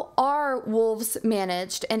 how are wolves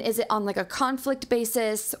managed? And is it on like a conflict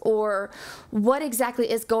basis, or what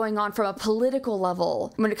exactly is going on from a political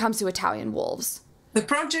level when it comes to Italian wolves? The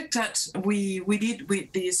project that we did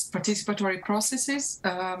with these participatory processes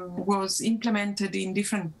was implemented in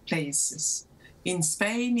different places. in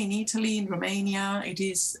Spain, in Italy, in Romania. It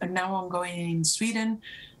is now ongoing in Sweden,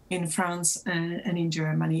 in France, and in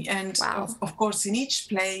Germany. And wow. of course, in each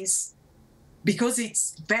place, because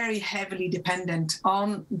it's very heavily dependent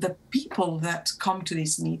on the people that come to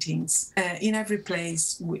these meetings, in every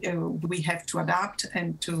place we have to adapt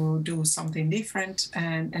and to do something different,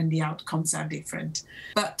 and the outcomes are different.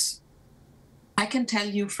 But I can tell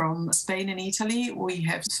you from Spain and Italy, we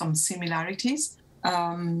have some similarities.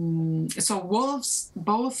 So wolves,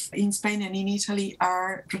 both in Spain and in Italy,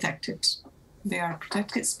 are protected. They are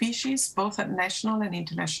protected species, both at national and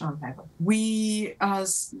international level. We,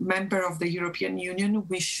 as member of the European Union,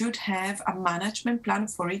 we should have a management plan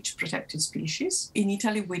for each protected species. In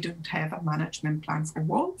Italy, we don't have a management plan for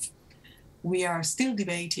wolf. We are still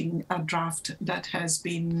debating a draft that has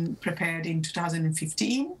been prepared in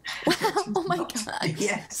 2015. Oh my God.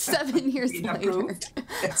 Yes. 7 years later. Approved.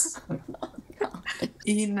 Yes.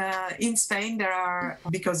 In Spain, there are,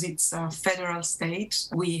 because it's a federal state,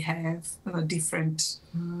 we have different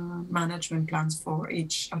management plans for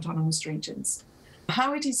each autonomous regions.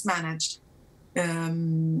 How it is managed?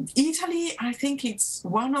 Italy, I think it's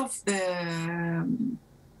one of the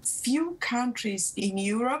few countries in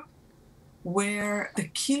Europe where the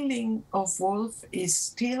killing of wolf is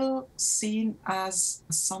still seen as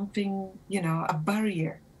something, a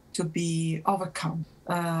barrier to be overcome.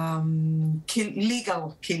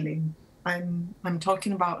 Legal killing. I'm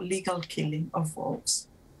talking about legal killing of wolves.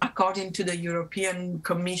 According to the European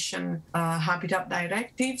Commission Habitat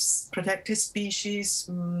Directives, protected species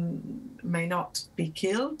may not be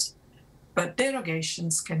killed, but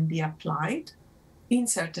derogations can be applied in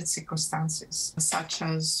certain circumstances, such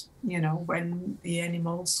as, when the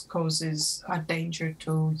animals causes a danger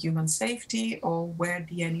to human safety, or where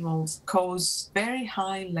the animals cause very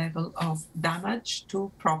high level of damage to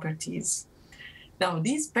properties. Now,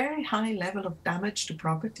 this very high level of damage to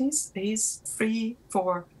properties is free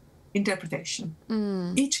for interpretation.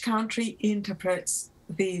 Each country interprets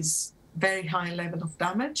this very high level of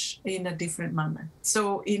damage in a different manner.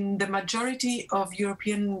 So in the majority of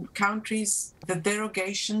European countries, the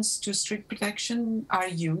derogations to strict protection are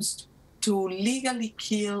used to legally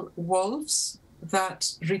kill wolves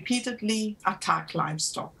that repeatedly attack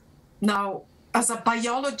livestock. Now, as a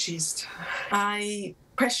biologist, I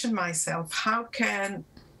question myself, how can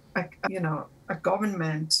a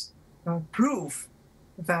government prove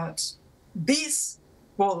that this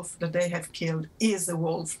wolf that they have killed is the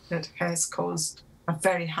wolf that has caused a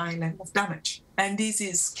very high level of damage? And this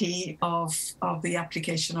is key of the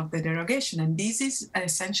application of the derogation. And this is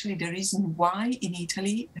essentially the reason why in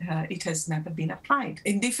Italy it has never been applied.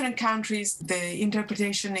 In different countries, the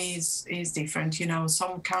interpretation is different.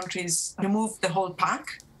 Some countries remove the whole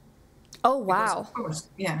pack. Oh, wow.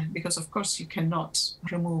 Because of course you cannot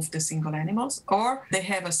remove the single animals. Or they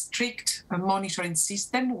have a strict monitoring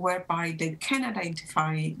system whereby they can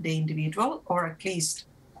identify the individual, or at least,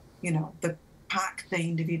 the pack the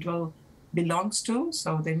individual belongs to.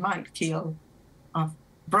 So they might kill a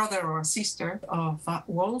brother or a sister of that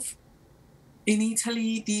wolf. In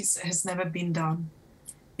Italy, this has never been done.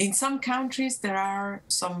 In some countries, there are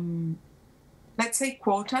some, let's say,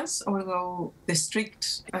 quotas, although the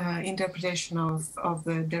strict interpretation of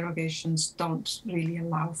the derogations don't really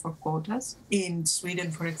allow for quotas. In Sweden,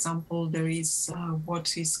 for example, there is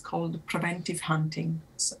what is called preventive hunting.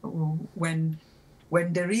 So when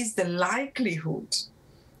there is the likelihood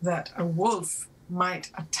that a wolf might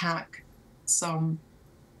attack some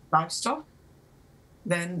livestock,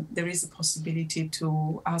 then there is a possibility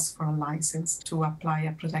to ask for a license to apply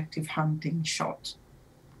a protective hunting shot,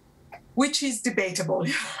 which is debatable.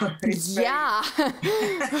 We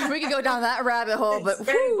could go down that rabbit hole, but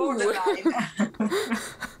very borderline.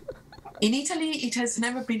 In Italy, it has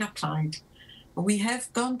never been applied. We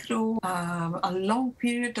have gone through a long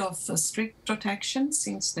period of strict protection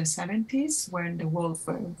since the 70s, when the wolf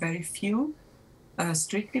were very few,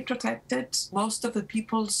 strictly protected. Most of the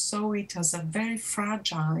people saw it as a very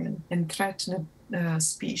fragile and threatened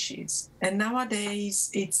species. And nowadays,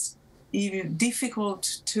 it's even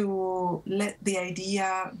difficult to let the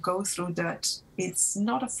idea go through that it's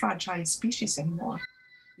not a fragile species anymore.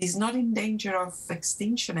 It's not in danger of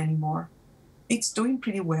extinction anymore. It's doing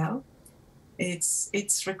pretty well.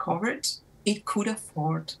 It's recovered. It could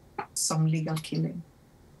afford some legal killing,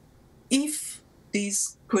 if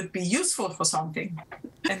this could be useful for something.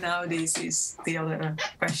 And now this is the other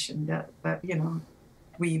question that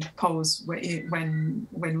we pose when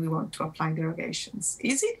we want to apply derogations.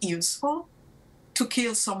 Is it useful to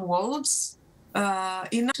kill some wolves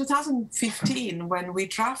In 2015, when we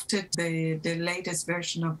drafted the latest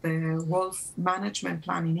version of the wolf management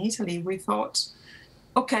plan in Italy, we thought,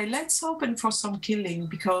 okay, let's open for some killing,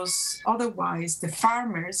 because otherwise the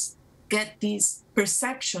farmers get this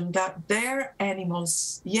perception that their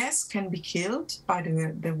animals, yes, can be killed by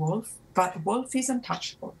the wolf, but the wolf is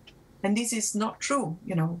untouchable. And this is not true.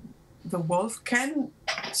 The wolf can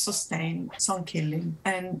sustain some killing,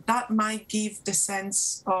 and that might give the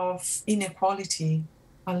sense of inequality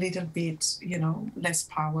a little bit, less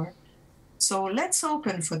power. So let's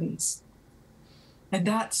open for this. And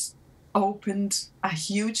that opened a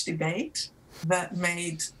huge debate that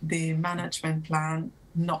made the management plan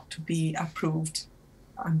not to be approved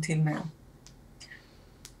until now.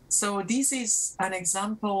 So this is an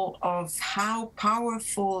example of how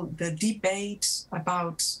powerful the debate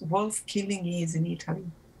about wolf killing is in Italy.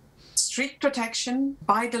 Strict protection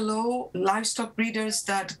by the law, livestock breeders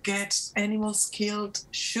that get animals killed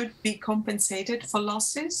should be compensated for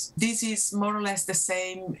losses. This is more or less the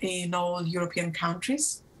same in all European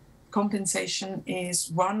countries. Compensation is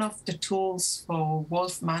one of the tools for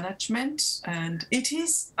wolf management, and it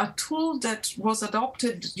is a tool that was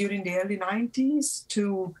adopted during the early 90s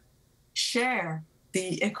to share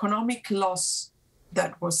the economic loss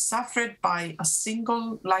that was suffered by a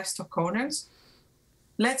single livestock owners.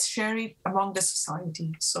 Let's share it among the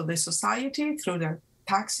society. So the society, through their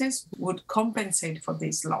taxes, would compensate for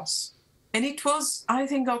this loss. And it was, I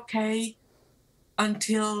think, okay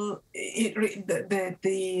until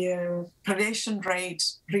the predation rate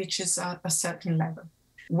reaches a certain level.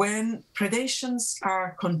 When predations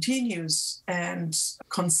are continuous and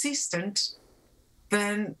consistent,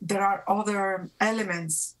 then there are other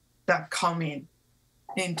elements that come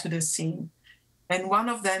into the scene. And one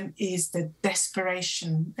of them is the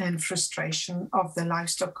desperation and frustration of the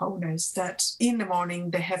livestock owners, that in the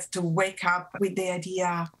morning they have to wake up with the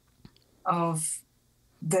idea of,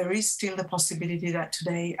 there is still the possibility that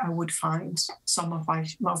today I would find some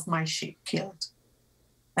of my sheep killed.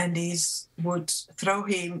 And this would throw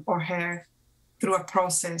him or her through a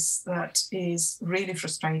process that is really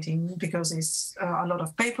frustrating, because it's a lot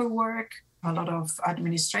of paperwork, a lot of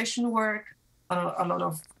administration work, a lot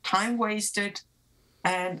of time wasted,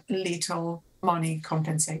 and little money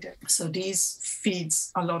compensated. So this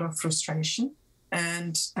feeds a lot of frustration.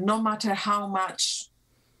 And no matter how much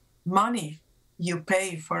money you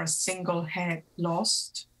pay for a single head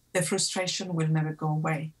lost, the frustration will never go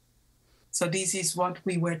away. So this is what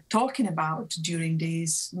we were talking about during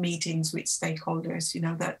these meetings with stakeholders,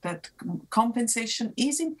 that compensation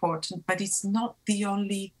is important, but it's not the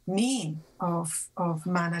only mean of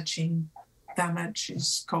managing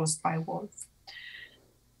damages caused by wolf.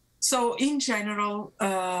 So in general,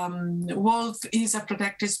 wolf is a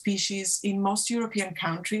protected species in most European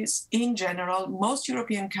countries. In general, most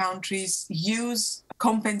European countries use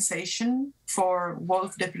compensation for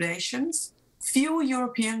wolf depredations. Few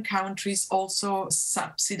European countries also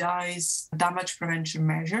subsidize damage prevention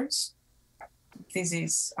measures. This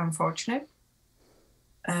is unfortunate.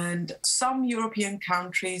 And some European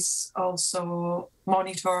countries also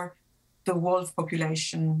monitor the wolf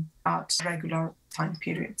population at regular time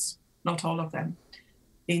periods, not all of them.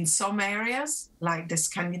 In some areas, like the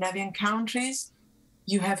Scandinavian countries,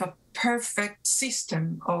 you have a perfect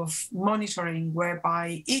system of monitoring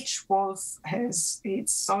whereby each wolf has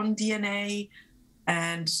its own DNA,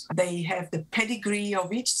 and they have the pedigree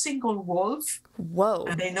of each single wolf. Whoa.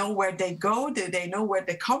 And they know where they go, they know where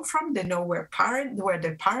they come from, they know where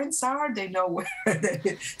the parents are, they know where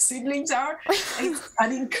the siblings are. It's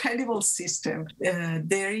an incredible system.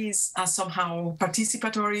 There is a somehow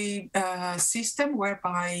participatory system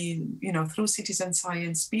whereby, through citizen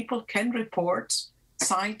science, people can report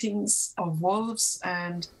sightings of wolves,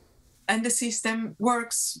 and the system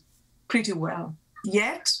works pretty well.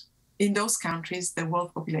 Yet, in those countries, the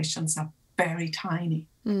wolf populations are very tiny.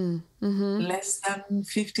 Mm-hmm. Less than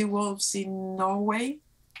 50 wolves in Norway,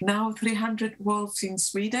 now 300 wolves in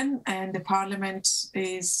Sweden, and the parliament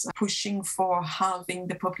is pushing for halving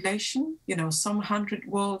the population, some 100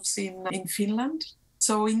 wolves in Finland.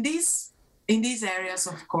 So in these areas,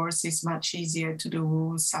 of course, it's much easier to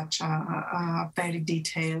do such a very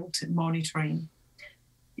detailed monitoring.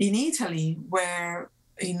 In Italy, where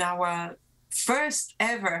in our first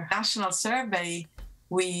ever national survey,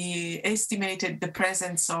 we estimated the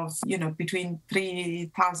presence of, between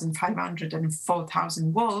 3,500 and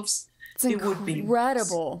 4,000 wolves. It's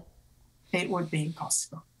incredible. It would be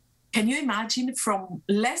impossible. Can you imagine, from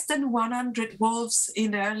less than 100 wolves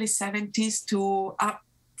in the early 70s to up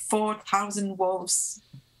 4,000 wolves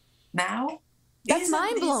now? That's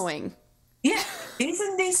mind-blowing. Yeah,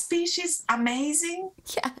 isn't this species amazing?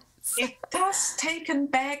 Yes. It has taken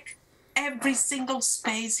back every single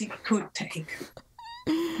space it could take.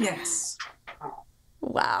 Yes.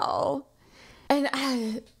 Wow.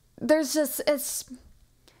 And there's just,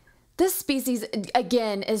 this species,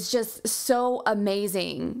 again, is just so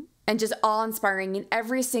amazing and just awe-inspiring in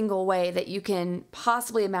every single way that you can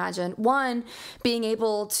possibly imagine. One, being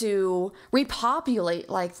able to repopulate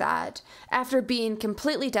like that after being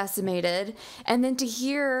completely decimated, and then to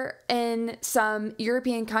hear in some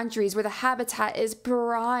European countries where the habitat is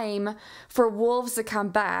prime for wolves to come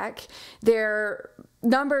back, their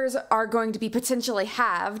numbers are going to be potentially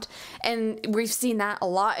halved. And we've seen that a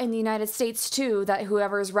lot in the United States too, that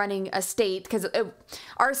whoever is running a state, because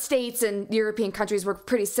our states and European countries work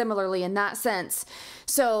pretty similarly in that sense.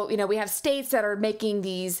 So, we have states that are making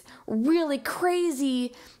these really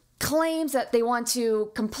crazy claims that they want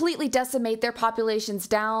to completely decimate their populations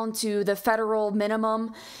down to the federal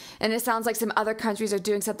minimum. And it sounds like some other countries are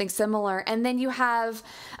doing something similar. And then you have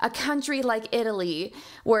a country like Italy,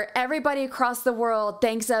 where everybody across the world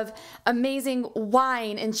thinks of amazing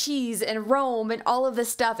wine and cheese and Rome and all of this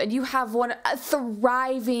stuff. And you have a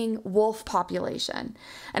thriving wolf population.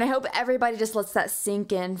 And I hope everybody just lets that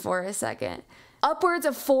sink in for a second. Upwards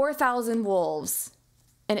of 4,000 wolves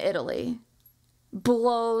in Italy.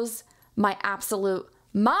 Blows my absolute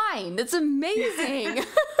mind. It's amazing.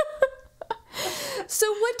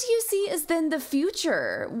 So what do you see as then the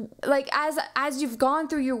future? Like as you've gone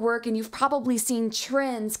through your work and you've probably seen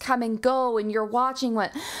trends come and go, and you're watching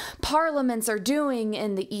what parliaments are doing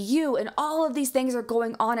in the EU, and all of these things are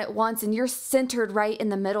going on at once, and you're centered right in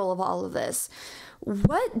the middle of all of this.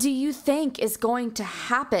 What do you think is going to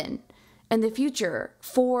happen in the future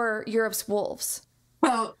for Europe's wolves?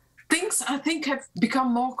 Well, things, I think, have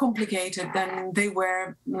become more complicated than they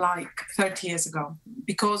were like 30 years ago,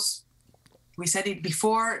 because we said it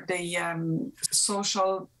before, the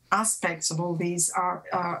social aspects of all these are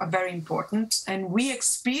very important. And we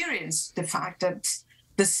experienced the fact that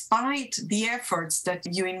despite the efforts that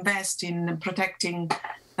you invest in protecting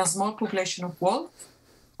a small population of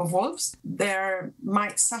wolves, there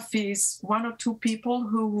might suffice one or two people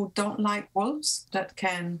who don't like wolves that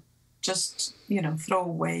can just, throw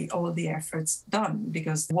away all the efforts done,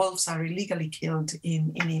 because wolves are illegally killed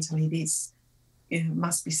in Italy. It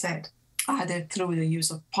must be said, either through the use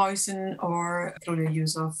of poison or through the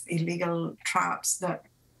use of illegal traps that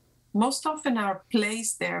most often are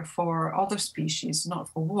placed there for other species, not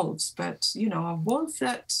for wolves. But, a wolf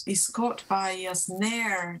that is caught by a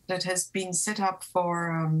snare that has been set up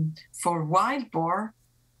for wild boar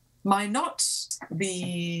might not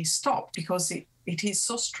be stopped, because it is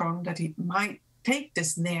so strong that it might take the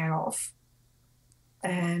snare off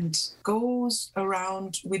and goes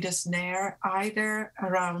around with a snare either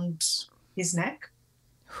around his neck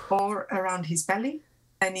or around his belly,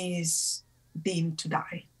 and is deemed to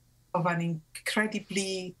die of an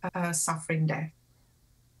incredibly suffering death.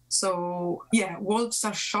 So, wolves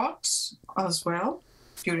are shot as well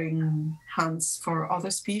during hunts for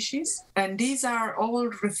other species. And these are all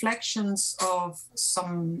reflections of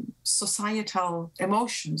some societal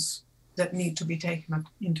emotions that need to be taken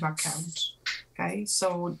into account. Okay,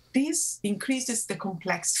 so this increases the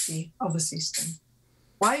complexity of the system.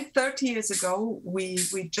 Why 30 years ago, we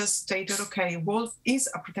just stated, okay, wolf is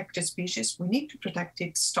a protected species, we need to protect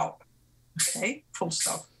it, stop. Okay, full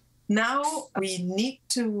stop. Now we need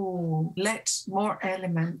to let more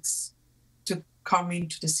elements to come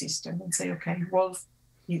into the system and say, okay, wolf,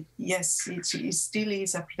 yes, it still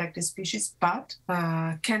is a protected species, but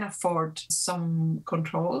can afford some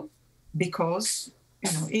control, because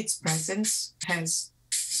its presence has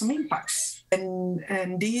some impacts,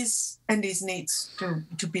 and these needs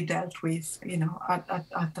to be dealt with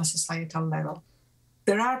at the societal level.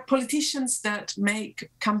 There are politicians that make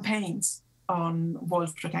campaigns on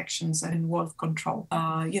wolf protections and wolf control.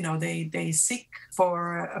 They seek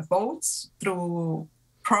for votes through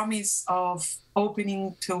promise of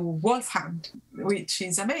opening to wolf hunt, which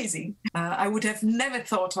is amazing. I would have never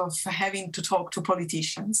thought of having to talk to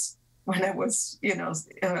politicians when I was,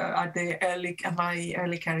 at my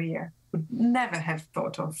early career. Would never have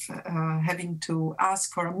thought of having to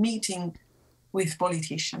ask for a meeting with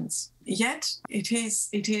politicians. Yet it is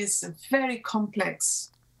a very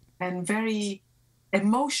complex and very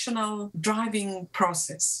emotional driving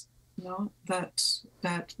process,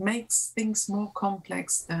 that makes things more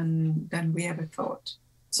complex than we ever thought.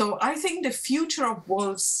 So I think the future of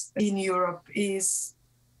wolves in Europe is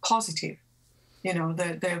positive.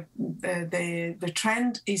 The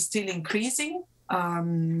trend is still increasing.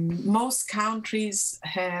 Most countries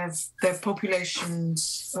have their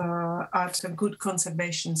populations at a good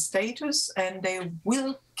conservation status, and they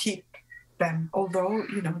will keep them, although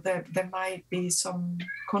there might be some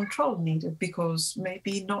control needed, because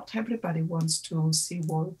maybe not everybody wants to see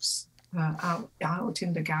wolves out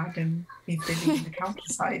in the garden if they live in the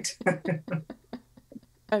countryside.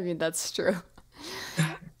 I mean, that's true.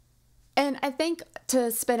 And I think,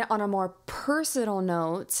 to spin it on a more personal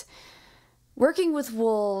note, working with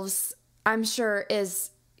wolves, I'm sure, is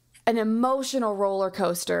an emotional roller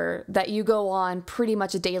coaster that you go on pretty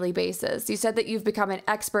much a daily basis. You said that you've become an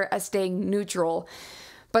expert at staying neutral,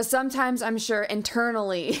 but sometimes I'm sure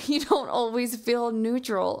internally you don't always feel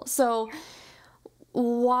neutral. So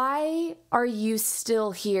why are you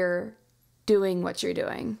still here doing what you're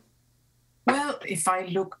doing? Well, if I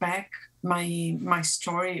look back, my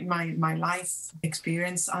story, my life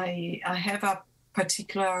experience, I have a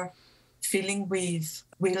particular feeling with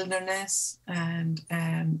wilderness and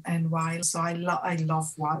wild. So I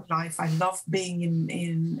love wildlife. I love being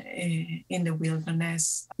in the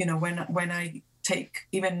wilderness. When I take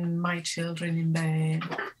even my children in the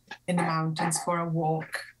mountains for a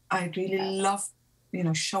walk, I really love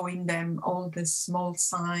showing them all the small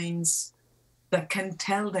signs that can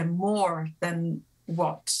tell them more than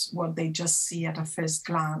what they just see at a first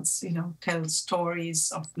glance. Tell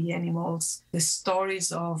stories of the animals, the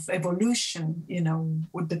stories of evolution,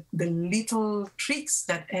 with the little tricks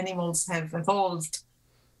that animals have evolved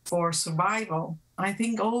for survival. I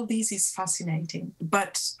think all this is fascinating.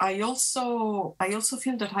 But I also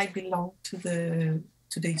feel that I belong to the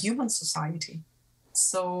human society.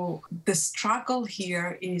 So the struggle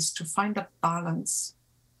here is to find a balance,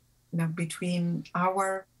 between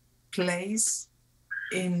our place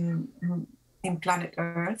in planet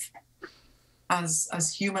Earth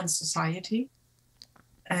as human society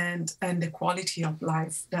and the quality of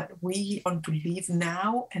life that we want to live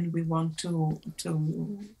now, and we want to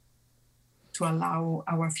allow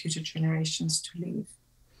our future generations to live.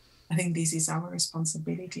 I think this is our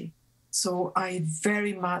responsibility. So I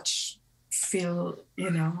very much feel,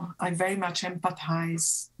 I very much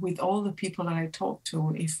empathize with all the people that I talk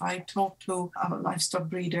to. If I talk to a livestock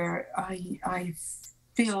breeder, I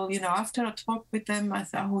feel, after I talk with them, I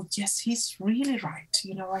thought, oh, yes, he's really right.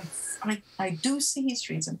 I do see his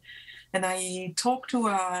reason. And I talk to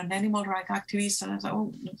an animal rights activist, and I thought,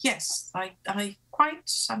 oh, yes, I quite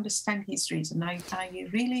understand his reason. I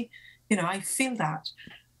really, I feel that.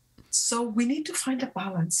 So we need to find a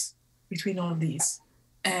balance between all these.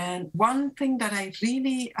 And one thing that I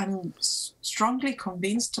really am strongly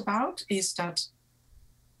convinced about is that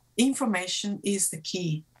information is the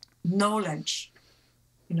key. Knowledge.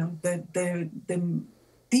 The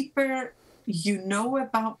deeper you know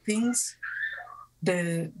about things,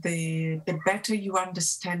 the better you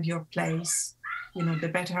understand your place.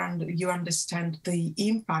 The better you understand the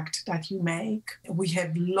impact that you make. We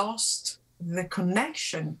have lost the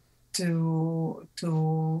connection to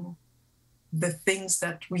the things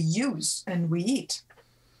that we use and we eat.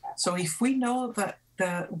 So if we know that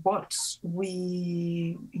what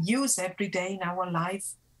we use every day in our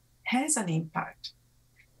life has an impact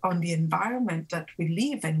on the environment that we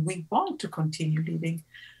live and we want to continue living,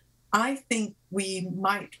 I think we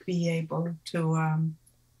might be able to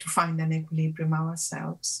find an equilibrium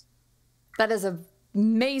ourselves. That is an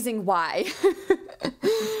amazing why.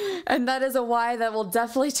 And that is a why that will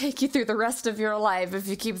definitely take you through the rest of your life if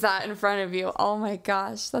you keep that in front of you. Oh my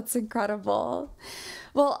gosh, that's incredible.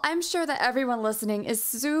 Well, I'm sure that everyone listening is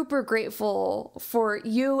super grateful for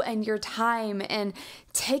you and your time and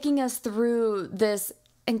taking us through this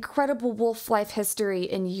incredible wolf life history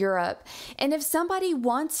in Europe. And if somebody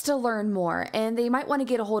wants to learn more and they might want to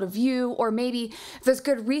get a hold of you, or maybe there's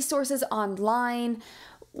good resources online,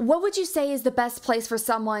 what would you say is the best place for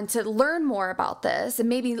someone to learn more about this and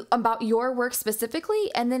maybe about your work specifically?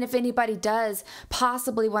 And then if anybody does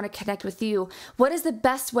possibly want to connect with you, what is the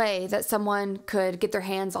best way that someone could get their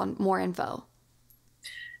hands on more info?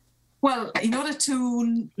 Well, in order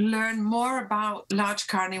to learn more about large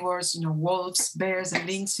carnivores, wolves, bears, and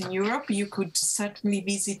lynx in Europe, you could certainly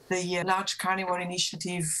visit the Large Carnivore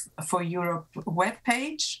Initiative for Europe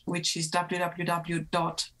webpage, which is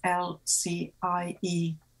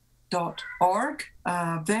www.lcie.org.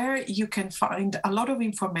 There you can find a lot of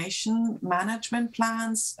information, management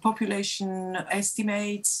plans, population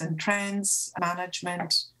estimates and trends,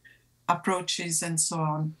 management approaches, and so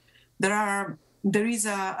on. There is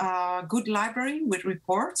a good library with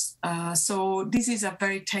reports. So this is a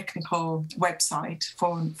very technical website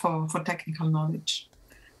for technical knowledge.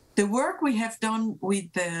 The work we have done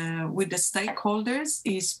with the stakeholders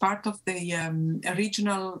is part of the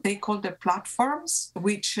regional stakeholder platforms,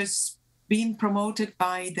 which has been promoted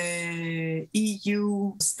by the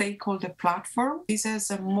EU stakeholder platform. This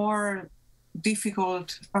is a more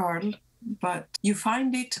difficult URL, but you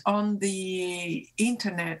find it on the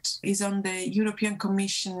internet, is on the European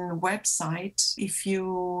Commission website. If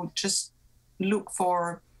you just look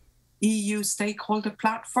for EU stakeholder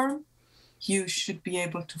platform, you should be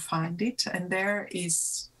able to find it. And there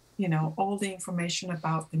is, all the information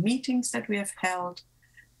about the meetings that we have held,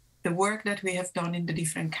 the work that we have done in the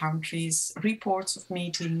different countries, reports of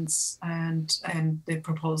meetings, and the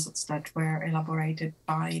proposals that were elaborated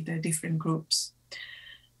by the different groups.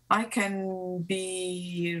 I can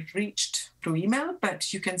be reached through email,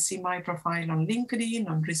 but you can see my profile on LinkedIn,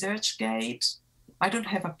 on ResearchGate. I don't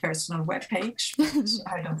have a personal webpage,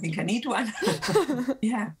 but I don't think I need one.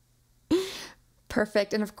 Yeah.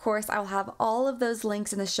 Perfect. And of course, I'll have all of those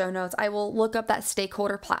links in the show notes. I will look up that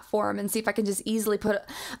stakeholder platform and see if I can just easily put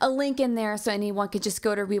a link in there so anyone could just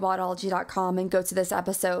go to rewildology.com and go to this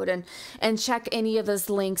episode and check any of those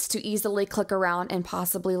links to easily click around and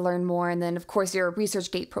possibly learn more. And then, of course, your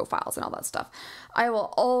ResearchGate profiles and all that stuff. I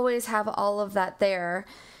will always have all of that there.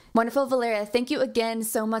 Wonderful, Valeria. Thank you again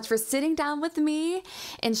so much for sitting down with me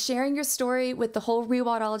and sharing your story with the whole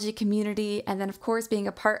Rewildology community. And then, of course, being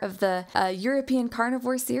a part of the European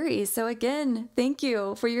Carnivore series. So again, thank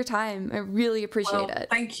you for your time. I really appreciate it.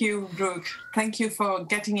 Thank you, Brooke. Thank you for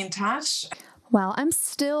getting in touch. Wow, I'm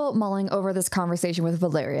still mulling over this conversation with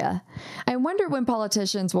Valeria. I wonder when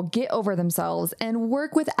politicians will get over themselves and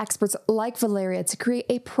work with experts like Valeria to create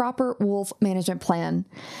a proper wolf management plan.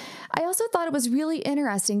 I also thought it was really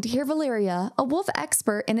interesting to hear Valeria, a wolf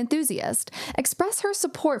expert and enthusiast, express her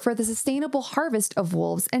support for the sustainable harvest of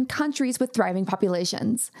wolves in countries with thriving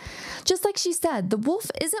populations. Just like she said, the wolf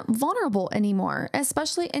isn't vulnerable anymore,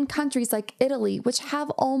 especially in countries like Italy, which have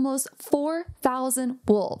almost 4,000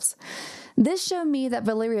 wolves. This showed me that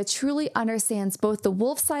Valeria truly understands both the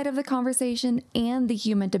wolf side of the conversation and the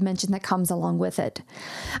human dimension that comes along with it.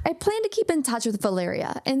 I plan to keep in touch with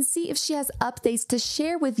Valeria and see if she has updates to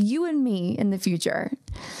share with you and me in the future.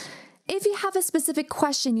 If you have a specific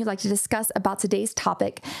question you'd like to discuss about today's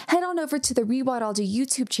topic, head on over to the Rewildology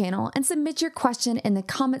YouTube channel and submit your question in the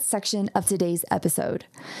comments section of today's episode.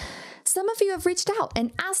 Some of you have reached out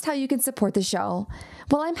and asked how you can support the show.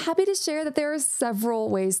 Well, I'm happy to share that there are several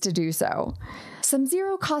ways to do so. Some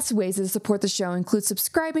zero-cost ways to support the show include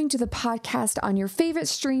subscribing to the podcast on your favorite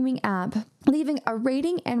streaming app, leaving a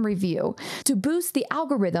rating and review to boost the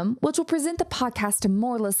algorithm, which will present the podcast to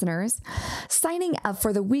more listeners, signing up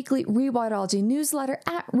for the weekly Rewildology newsletter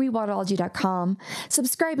at rewildology.com,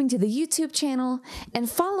 subscribing to the YouTube channel, and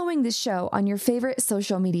following the show on your favorite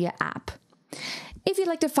social media app. If you'd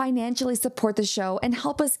like to financially support the show and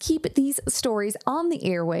help us keep these stories on the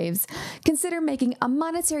airwaves, consider making a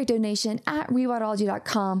monetary donation at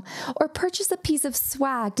rewildology.com or purchase a piece of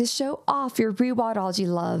swag to show off your Rewildology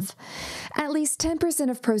love. At least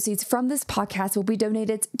 10% of proceeds from this podcast will be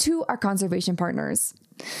donated to our conservation partners.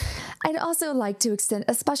 I'd also like to extend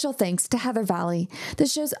a special thanks to Heather Valley, the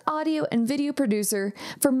show's audio and video producer,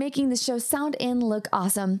 for making the show sound and look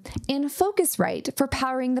awesome, and Focusrite for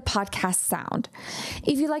powering the podcast sound.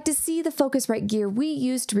 If you'd like to see the Focusrite gear we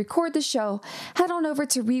use to record the show, head on over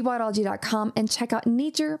to rewildology.com and check out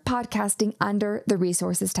Nature Podcasting under the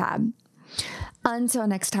Resources tab. Until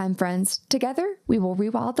next time, friends, together we will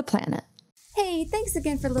rewild the planet. Hey, thanks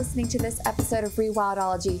again for listening to this episode of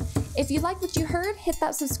Rewildology. If you like what you heard, hit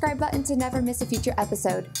that subscribe button to never miss a future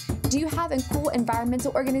episode. Do you have a cool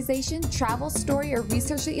environmental organization, travel story, or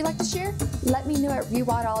research that you'd like to share? Let me know at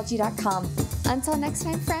rewildology.com. Until next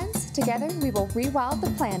time, friends, together we will rewild the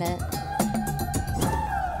planet.